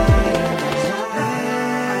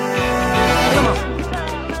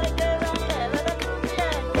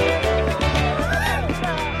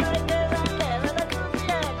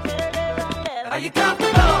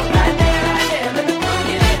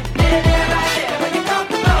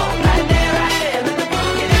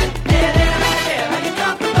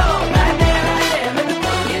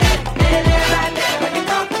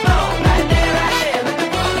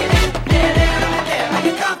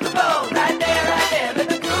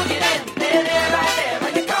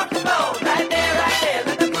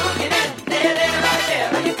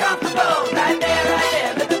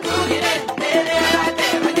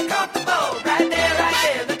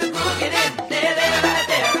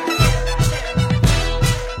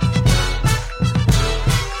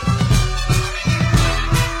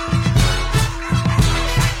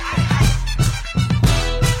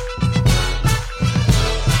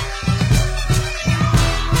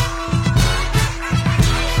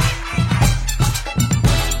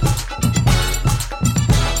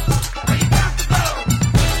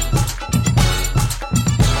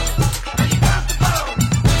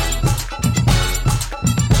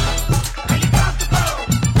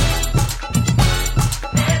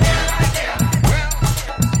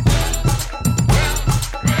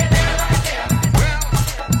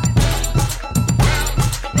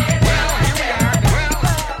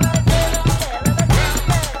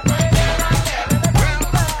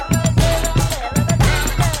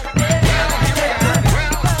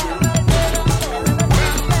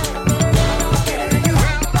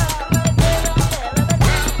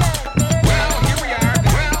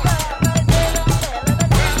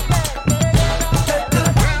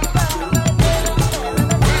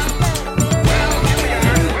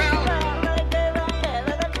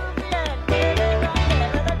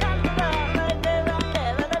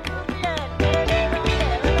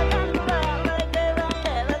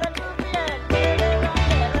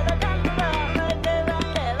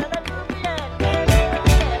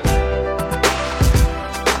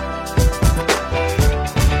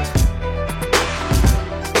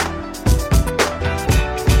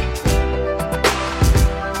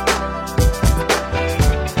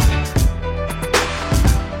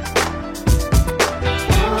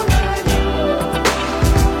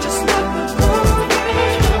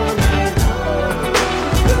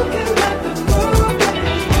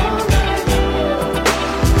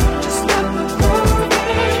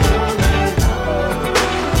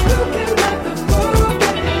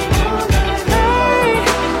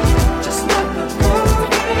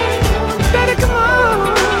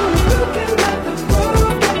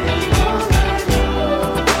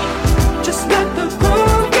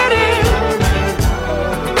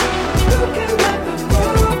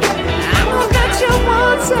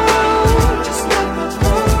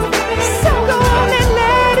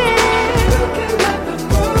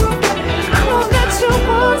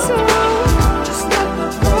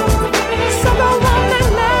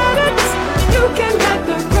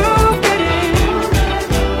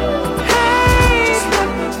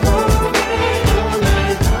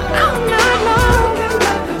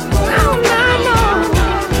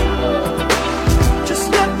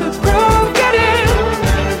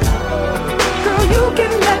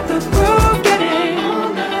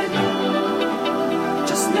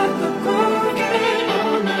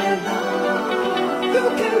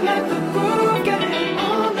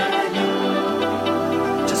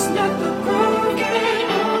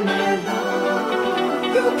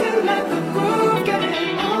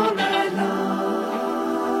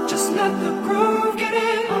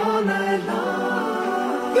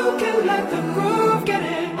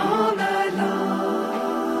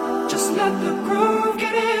 Just let the groove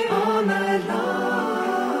get in all night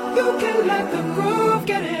long. You can let the groove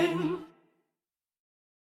get in.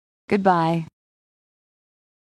 Goodbye.